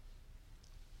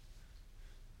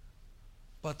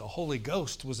 But the Holy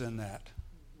Ghost was in that.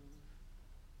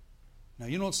 Now,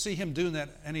 you don't see Him doing that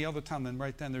any other time than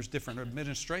right then. There's different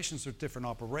administrations, there's different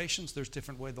operations, there's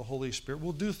different way the Holy Spirit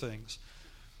will do things.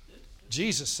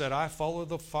 Jesus said, I follow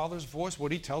the Father's voice.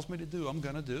 What He tells me to do, I'm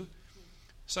going to do.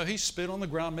 So He spit on the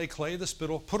ground, made clay of the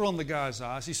spittle, put it on the guy's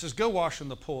eyes. He says, go wash in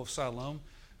the pool of Siloam.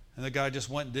 And the guy just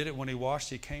went and did it. When he washed,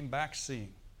 he came back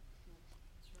seeing.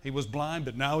 He was blind,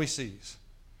 but now he sees.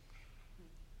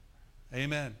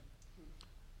 Amen.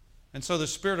 And so the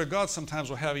Spirit of God sometimes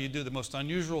will have you do the most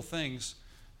unusual things,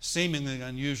 seemingly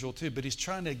unusual too, but He's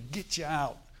trying to get you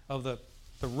out of the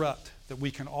rut that we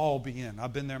can all be in.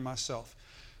 I've been there myself.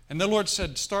 And the Lord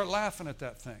said, start laughing at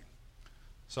that thing.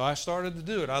 So I started to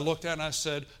do it. I looked at it and I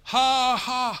said, ha,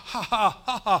 ha, ha, ha,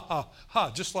 ha, ha, ha,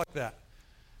 ha, just like that.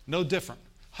 No different.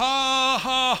 Ha,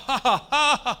 ha, ha, ha,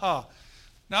 ha, ha, ha.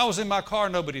 Now I was in my car,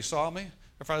 nobody saw me.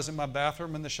 If I was in my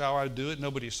bathroom, in the shower, I'd do it.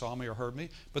 Nobody saw me or heard me.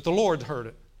 But the Lord heard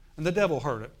it, and the devil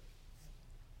heard it.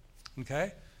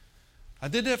 Okay? I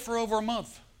did that for over a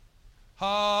month.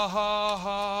 Ha, ha,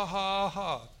 ha, ha,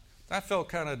 ha. I felt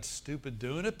kind of stupid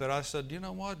doing it, but I said, you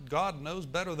know what? God knows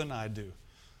better than I do.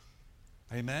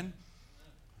 Amen?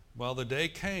 Well, the day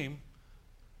came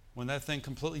when that thing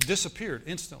completely disappeared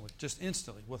instantly, just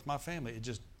instantly with my family. It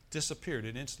just disappeared.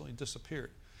 It instantly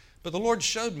disappeared. But the Lord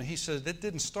showed me. He said, it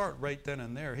didn't start right then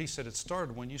and there. He said, it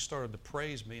started when you started to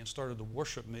praise me and started to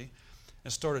worship me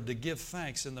and started to give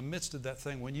thanks in the midst of that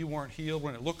thing when you weren't healed,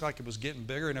 when it looked like it was getting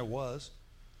bigger, and it was.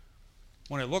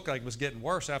 When it looked like it was getting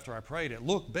worse after I prayed, it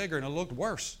looked bigger and it looked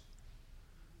worse.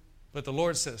 But the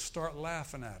Lord says, start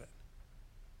laughing at it.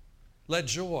 Let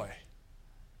joy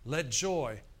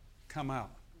come out.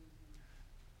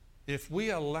 If we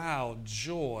allow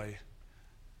joy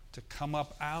to come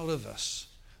up out of us,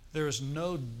 there is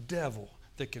no devil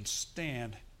that can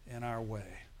stand in our way.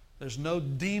 There's no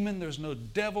demon, there's no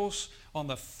devils on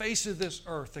the face of this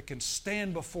earth that can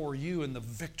stand before you in the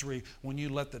victory when you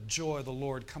let the joy of the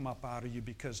Lord come up out of you,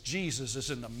 because Jesus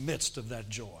is in the midst of that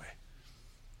joy.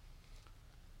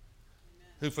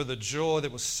 Who for the joy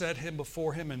that was set him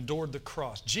before him endured the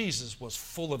cross. Jesus was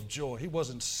full of joy. He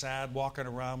wasn't sad walking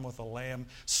around with a lamb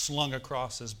slung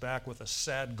across his back with a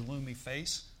sad, gloomy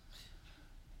face.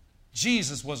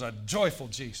 Jesus was a joyful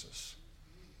Jesus.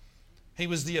 He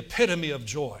was the epitome of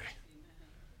joy.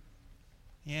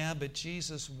 Yeah, but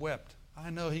Jesus wept.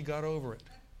 I know he got over it.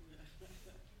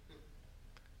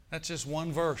 That's just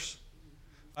one verse.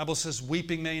 The Bible says,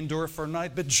 weeping may endure for a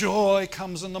night, but joy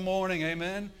comes in the morning.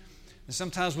 Amen? And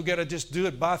sometimes we got to just do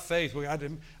it by faith. I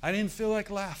didn't feel like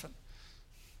laughing.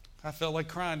 I felt like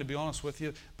crying, to be honest with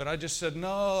you. But I just said,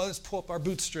 no, let's pull up our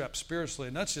bootstraps spiritually.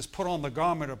 And let's just put on the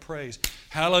garment of praise.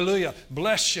 Hallelujah.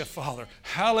 Bless you, Father.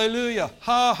 Hallelujah.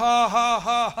 Ha, ha, ha,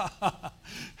 ha, ha.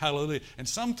 Hallelujah. And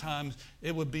sometimes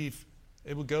it would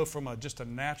go from just a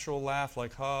natural laugh,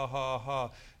 like ha, ha,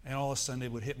 ha. And all of a sudden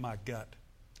it would hit my gut.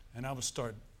 And I would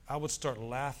start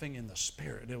laughing in the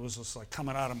spirit. It was just like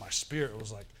coming out of my spirit. It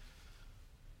was like,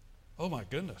 oh my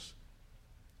goodness.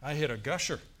 I hit a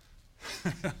gusher.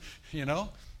 You know?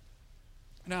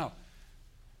 Now,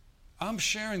 I'm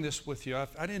sharing this with you.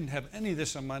 I didn't have any of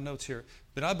this on my notes here,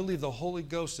 but I believe the Holy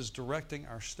Ghost is directing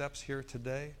our steps here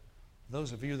today.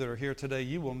 Those of you that are here today,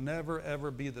 you will never, ever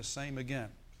be the same again.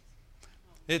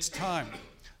 It's time.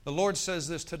 The Lord says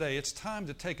this today. It's time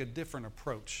to take a different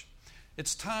approach.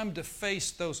 It's time to face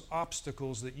those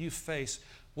obstacles that you face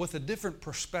with a different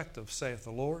perspective, saith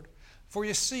the Lord. For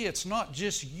you see, it's not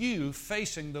just you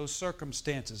facing those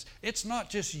circumstances. It's not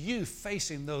just you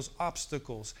facing those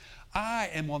obstacles. I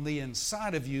am on the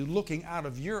inside of you, looking out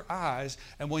of your eyes,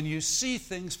 and when you see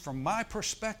things from my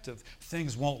perspective,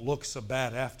 things won't look so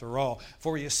bad after all.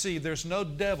 For you see, there's no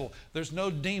devil, there's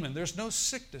no demon, there's no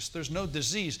sickness, there's no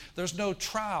disease, there's no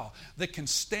trial that can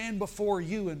stand before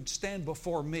you and stand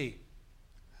before me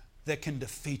that can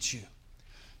defeat you.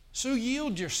 So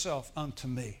yield yourself unto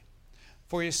me.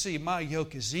 For you see, my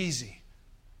yoke is easy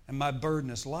and my burden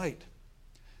is light.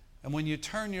 And when you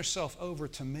turn yourself over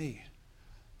to me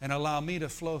and allow me to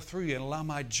flow through you and allow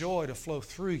my joy to flow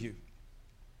through you,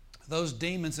 those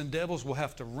demons and devils will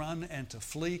have to run and to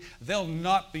flee. They'll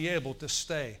not be able to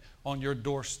stay on your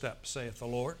doorstep, saith the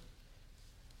Lord.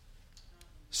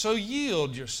 So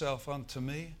yield yourself unto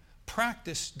me.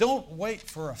 Practice. Don't wait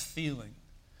for a feeling.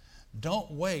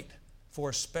 Don't wait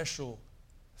for a special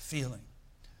feeling.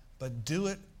 But do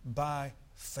it by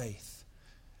faith.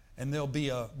 And there'll be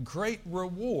a great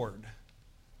reward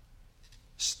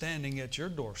standing at your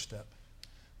doorstep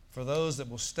for those that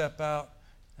will step out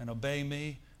and obey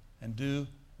me and do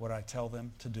what I tell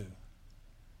them to do.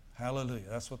 Hallelujah.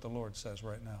 That's what the Lord says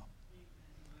right now.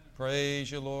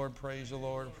 Praise you, Lord. Praise you,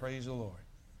 Lord. Praise you, Lord.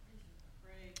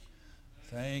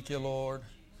 Thank you, Lord.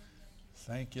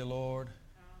 Thank you, Lord.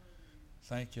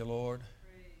 Thank you, Lord.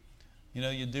 You know,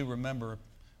 you do remember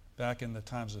back in the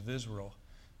times of Israel,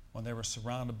 when they were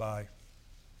surrounded by,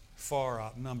 far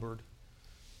outnumbered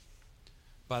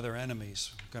by their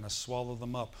enemies, going to swallow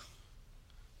them up.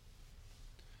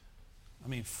 I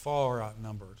mean, far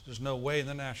outnumbered. There's no way in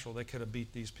the natural they could have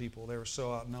beat these people. They were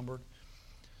so outnumbered.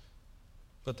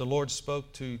 But the Lord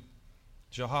spoke to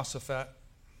Jehoshaphat.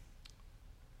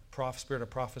 Spirit of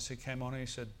prophecy came on him. He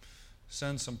said,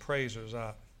 send some praisers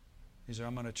out. He said,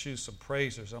 I'm going to choose some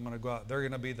praisers. I'm going to go out. They're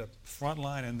going to be the front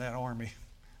line in that army.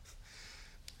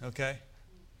 Okay?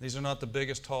 These are not the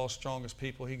biggest, tallest, strongest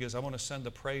people. He goes, I want to send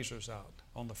the praisers out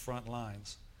on the front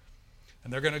lines.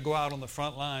 And they're going to go out on the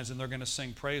front lines and they're going to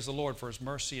sing, praise the Lord, for His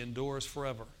mercy endures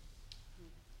forever.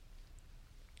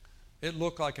 It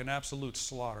looked like an absolute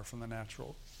slaughter from the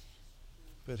natural.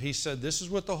 But he said, this is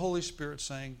what the Holy Spirit's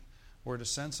saying. We're to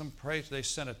send some praise. They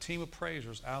sent a team of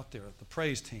praisers out there, the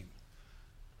praise team.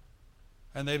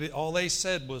 And all they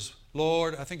said was,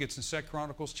 Lord, I think it's in 2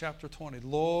 Chronicles chapter 20,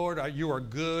 Lord, you are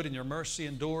good and your mercy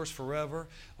endures forever.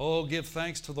 Oh, give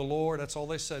thanks to the Lord. That's all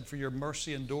they said, for your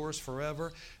mercy endures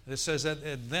forever. And it says that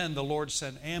then the Lord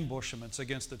sent ambushments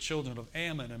against the children of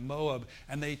Ammon and Moab,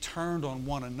 and they turned on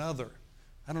one another.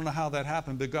 I don't know how that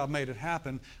happened, but God made it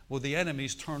happen. Well, the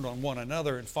enemies turned on one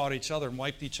another and fought each other and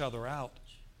wiped each other out.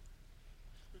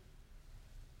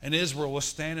 And Israel was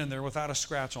standing there without a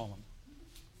scratch on them.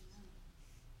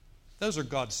 Those are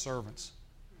God's servants.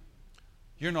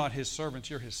 You're not His servants,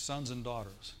 you're His sons and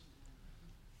daughters.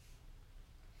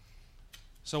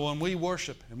 So when we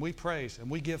worship and we praise and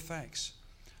we give thanks,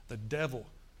 the devil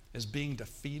is being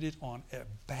defeated on a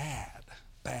bad.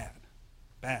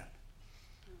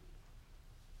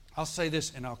 I'll say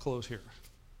this and I'll close here.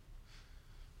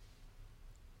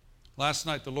 Last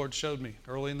night the Lord showed me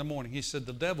early in the morning. He said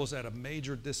the devil's at a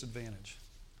major disadvantage.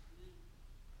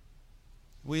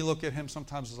 We look at him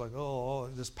sometimes as like, oh,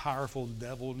 this powerful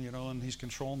devil, and he's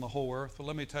controlling the whole earth. But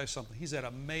let me tell you something. He's at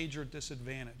a major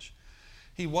disadvantage.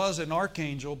 He was an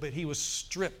archangel, but he was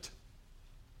stripped.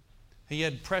 He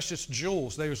had precious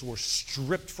jewels. Those were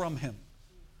stripped from him.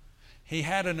 He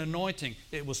had an anointing.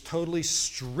 It was totally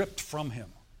stripped from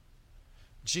him.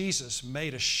 Jesus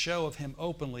made a show of him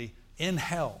openly in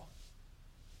hell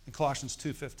in Colossians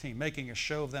 2:15, making a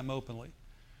show of them openly.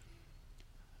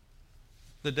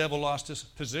 The devil lost his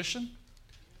position.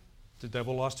 The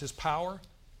devil lost his power.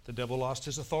 The devil lost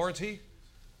his authority.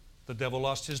 The devil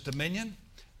lost his dominion.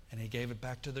 And he gave it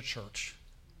back to the church.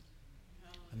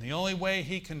 And the only way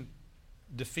he can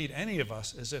defeat any of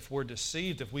us is if we're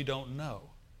deceived, if we don't know.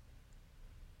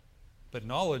 But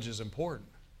knowledge is important.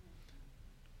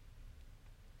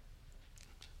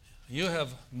 You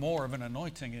have more of an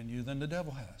anointing in you than the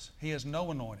devil has. He has no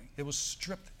anointing. It was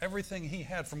stripped. Everything he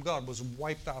had from God was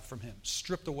wiped out from him,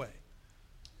 stripped away.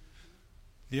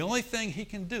 The only thing he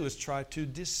can do is try to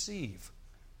deceive.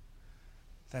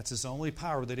 That's his only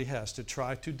power that he has, to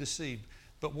try to deceive.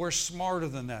 But we're smarter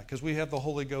than that because we have the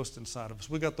Holy Ghost inside of us.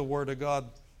 We got the Word of God.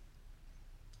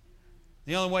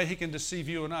 The only way he can deceive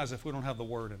you and I is if we don't have the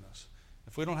Word in us.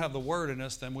 If we don't have the Word in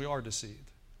us, then we are deceived.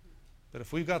 But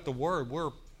if we've got the Word,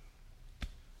 we're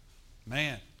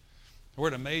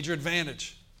at a major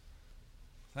advantage.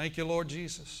 Thank you, Lord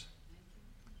Jesus.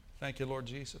 Thank you, Lord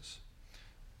Jesus.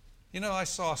 I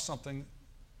saw something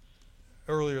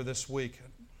earlier this week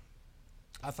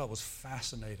I thought was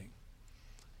fascinating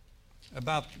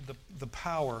about the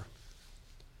power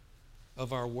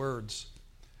of our words.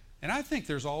 And I think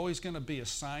there's always going to be a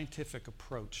scientific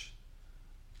approach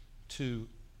to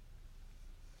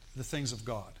the things of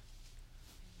God.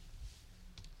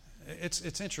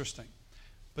 It's interesting.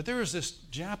 But there was this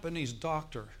Japanese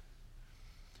doctor.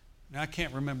 Now I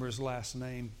can't remember his last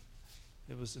name.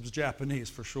 It was Japanese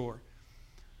for sure.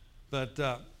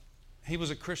 But he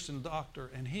was a Christian doctor,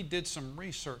 and he did some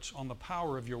research on the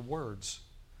power of your words.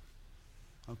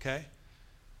 Okay?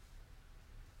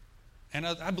 And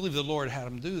I believe the Lord had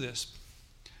him do this.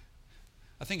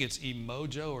 I think it's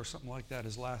Emojo or something like that.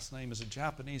 His last name is a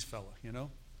Japanese fellow,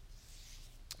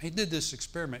 He did this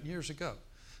experiment years ago.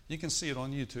 You can see it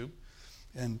on YouTube.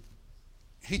 And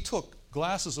he took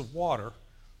glasses of water,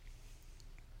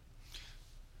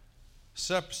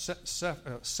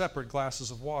 separate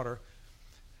glasses of water,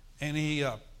 and he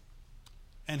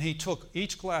took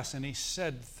each glass and he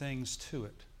said things to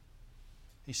it.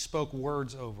 He spoke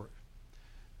words over it.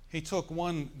 He took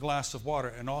one glass of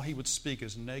water and all he would speak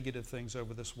is negative things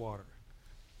over this water.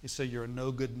 He'd say, you're a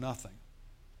no good nothing.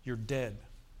 You're dead.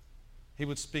 He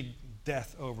would speak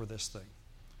death over this thing.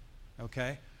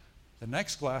 Okay? The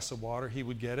next glass of water, he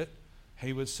would get it.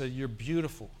 He would say, you're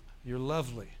beautiful. You're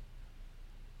lovely.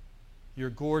 You're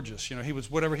gorgeous.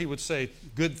 Whatever he would say,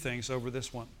 good things over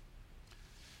this one.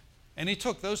 And he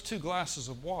took those two glasses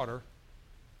of water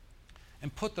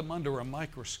and put them under a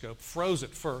microscope, froze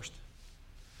it first,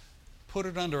 put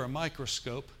it under a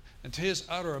microscope, and to his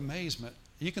utter amazement,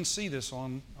 you can see this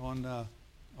on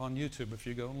YouTube if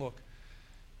you go and look.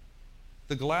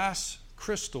 The glass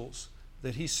crystals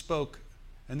that he spoke,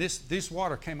 and this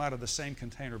water came out of the same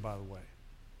container, by the way.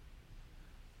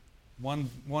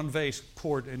 One vase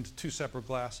poured into two separate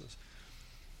glasses.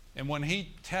 And when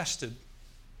he tested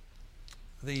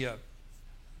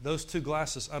those two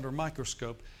glasses under a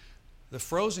microscope, the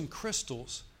frozen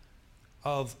crystals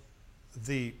of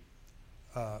the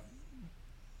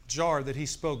jar that he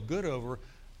spoke good over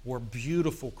were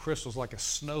beautiful crystals, like a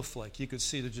snowflake. You could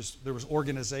see there was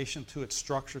organization to it,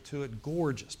 structure to it,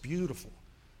 gorgeous, beautiful.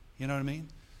 You know what I mean?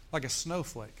 Like a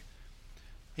snowflake.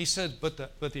 He said, but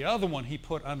the other one he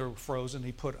put under frozen,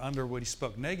 he put under what he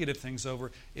spoke negative things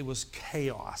over, it was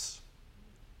chaos.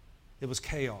 It was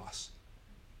chaos.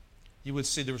 You would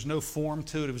see there was no form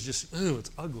to it. It was just, ooh,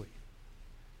 it's ugly.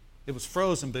 It was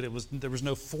frozen, but there was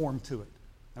no form to it.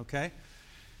 Okay?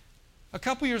 A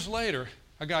couple years later,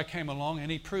 a guy came along and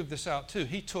he proved this out too.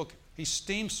 He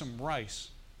steamed some rice.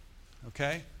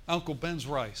 Okay? Uncle Ben's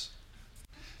rice.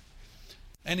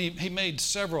 And he made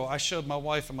several. I showed my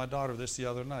wife and my daughter this the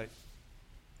other night.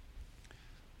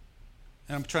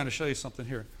 And I'm trying to show you something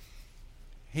here.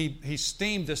 He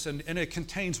steamed this, and it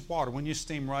contains water. When you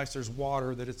steam rice, there's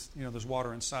water there's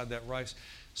water inside that rice.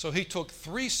 So he took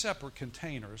 3 separate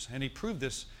containers, and he proved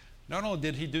this. Not only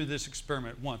did he do this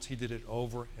experiment once, he did it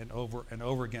over and over and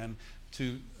over again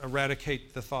to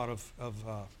eradicate the thought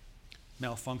of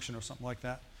malfunction or something like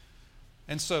that.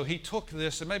 And so he took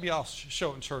this, and maybe I'll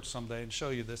show it in church someday and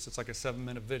show you this. It's like a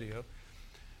 7-minute video.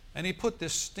 And he put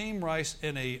this steamed rice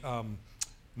in a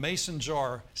mason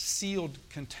jar, sealed,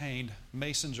 contained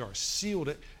mason jar. Sealed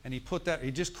it, and he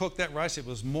just cooked that rice. It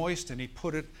was moist, and he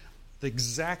put it the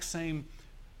exact same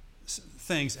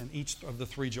things in each of the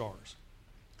 3 jars.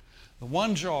 The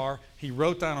one jar, he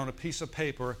wrote down on a piece of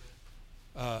paper,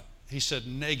 he said,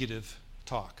 negative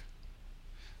talk.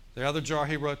 The other jar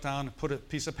he wrote down, put a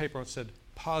piece of paper and said,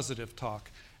 positive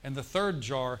talk. And the third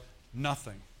jar,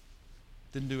 nothing.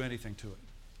 Didn't do anything to it.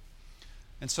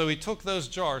 And so he took those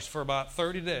jars for about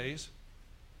 30 days,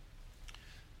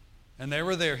 and they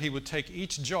were there. He would take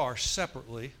each jar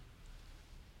separately,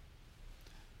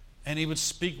 and he would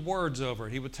speak words over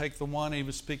it. He would take the one, he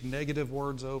would speak negative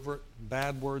words over it,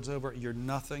 bad words over it. You're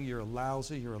nothing, you're a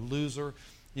lousy, you're a loser,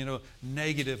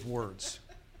 negative words.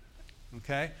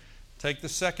 Okay? Take the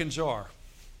second jar.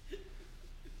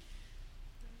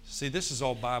 See, this is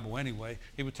all Bible anyway.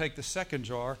 He would take the second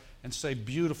jar and say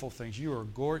beautiful things. You're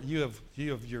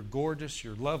gorgeous,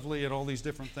 you're lovely, and all these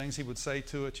different things he would say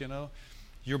to it,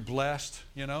 You're blessed,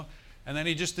 And then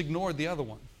he just ignored the other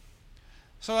one.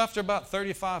 So after about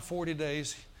 35, 40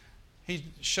 days, he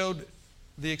showed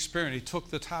the experiment. He took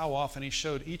the towel off and he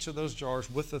showed each of those jars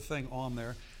with the thing on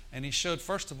there. And he showed,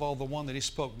 first of all, the one that he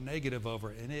spoke negative over,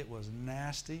 and it was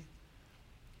nasty.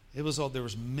 There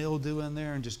was mildew in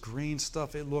there and just green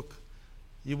stuff.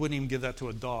 You wouldn't even give that to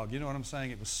a dog. You know what I'm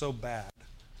saying? It was so bad.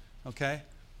 Okay?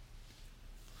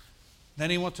 Then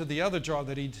he went to the other jar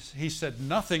that he said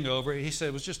nothing over. He said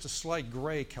it was just a slight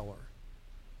gray color.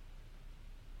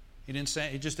 He didn't say,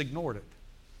 he just ignored it.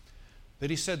 But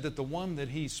he said that the one that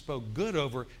he spoke good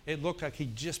over, it looked like he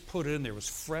just put it in there. It was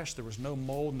fresh. There was no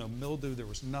mold, no mildew. There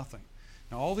was nothing.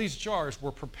 Now, all these jars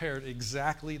were prepared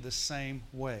exactly the same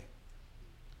way,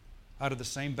 out of the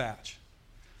same batch.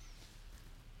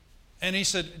 And he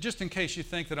said, just in case you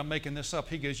think that I'm making this up,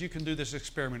 he goes, you can do this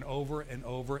experiment over and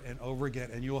over and over again,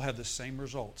 and you'll have the same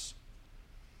results.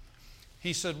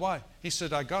 He said, why? He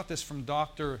said, I got this from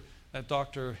Dr.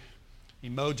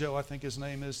 Emojo, I think his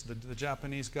name is, the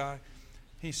Japanese guy.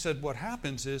 He said, what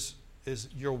happens is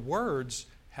your words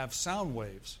have sound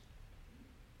waves.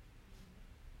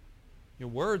 Your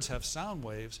words have sound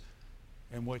waves,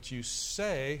 and what you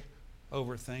say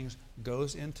over things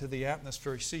goes into the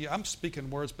atmosphere. See, I'm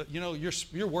speaking words, but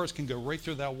your words can go right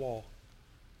through that wall.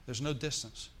 There's no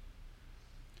distance.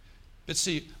 But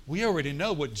see, we already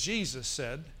know what Jesus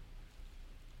said,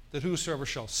 that whosoever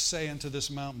shall say unto this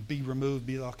mountain, be removed,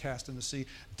 be thou cast in the sea,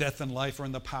 death and life are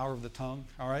in the power of the tongue.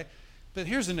 All right? But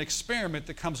here's an experiment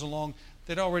that comes along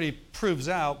that already proves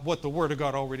out what the Word of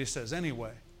God already says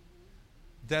anyway.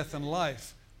 Death and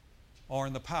life are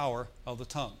in the power of the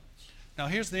tongue. Now,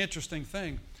 here's the interesting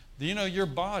thing. Do you know your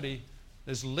body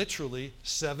is literally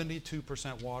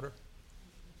 72% water?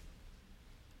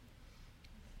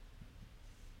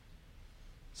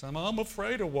 I'm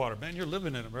afraid of water. Man, you're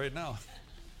living in it right now.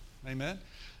 Amen?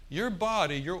 Your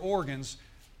body, your organs,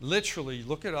 literally,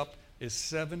 look it up, is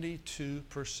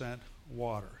 72%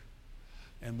 water.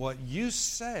 And what you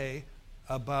say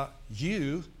about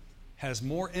you has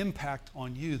more impact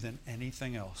on you than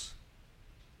anything else.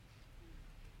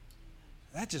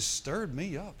 That just stirred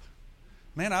me up.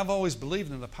 Man, I've always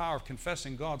believed in the power of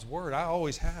confessing God's Word. I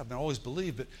always have and always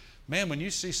believe. But man, when you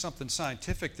see something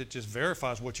scientific that just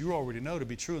verifies what you already know to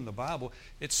be true in the Bible,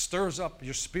 it stirs up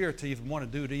your spirit to even want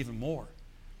to do it even more.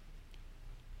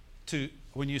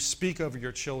 When you speak over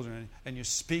your children and you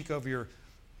speak over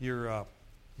your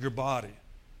body,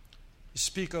 You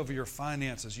speak over your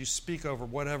finances. You speak over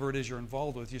whatever it is you're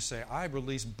involved with. You say, I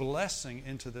release blessing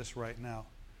into this right now.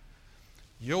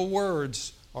 Your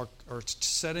words are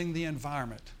setting the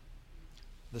environment,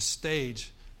 the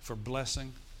stage for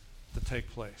blessing to take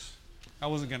place. I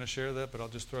wasn't going to share that, but I'll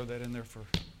just throw that in there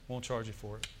won't charge you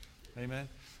for it. Amen.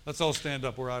 Let's all stand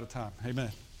up. We're out of time.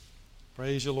 Amen.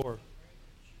 Praise you, Lord.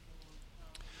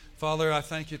 Father, I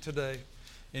thank you today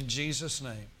in Jesus'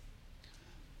 name.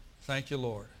 Thank you,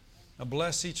 Lord. Now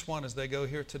bless each one as they go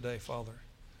here today, Father.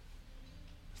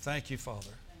 Thank you,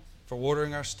 Father, for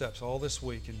ordering our steps all this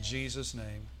week. In Jesus'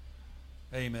 name,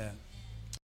 amen.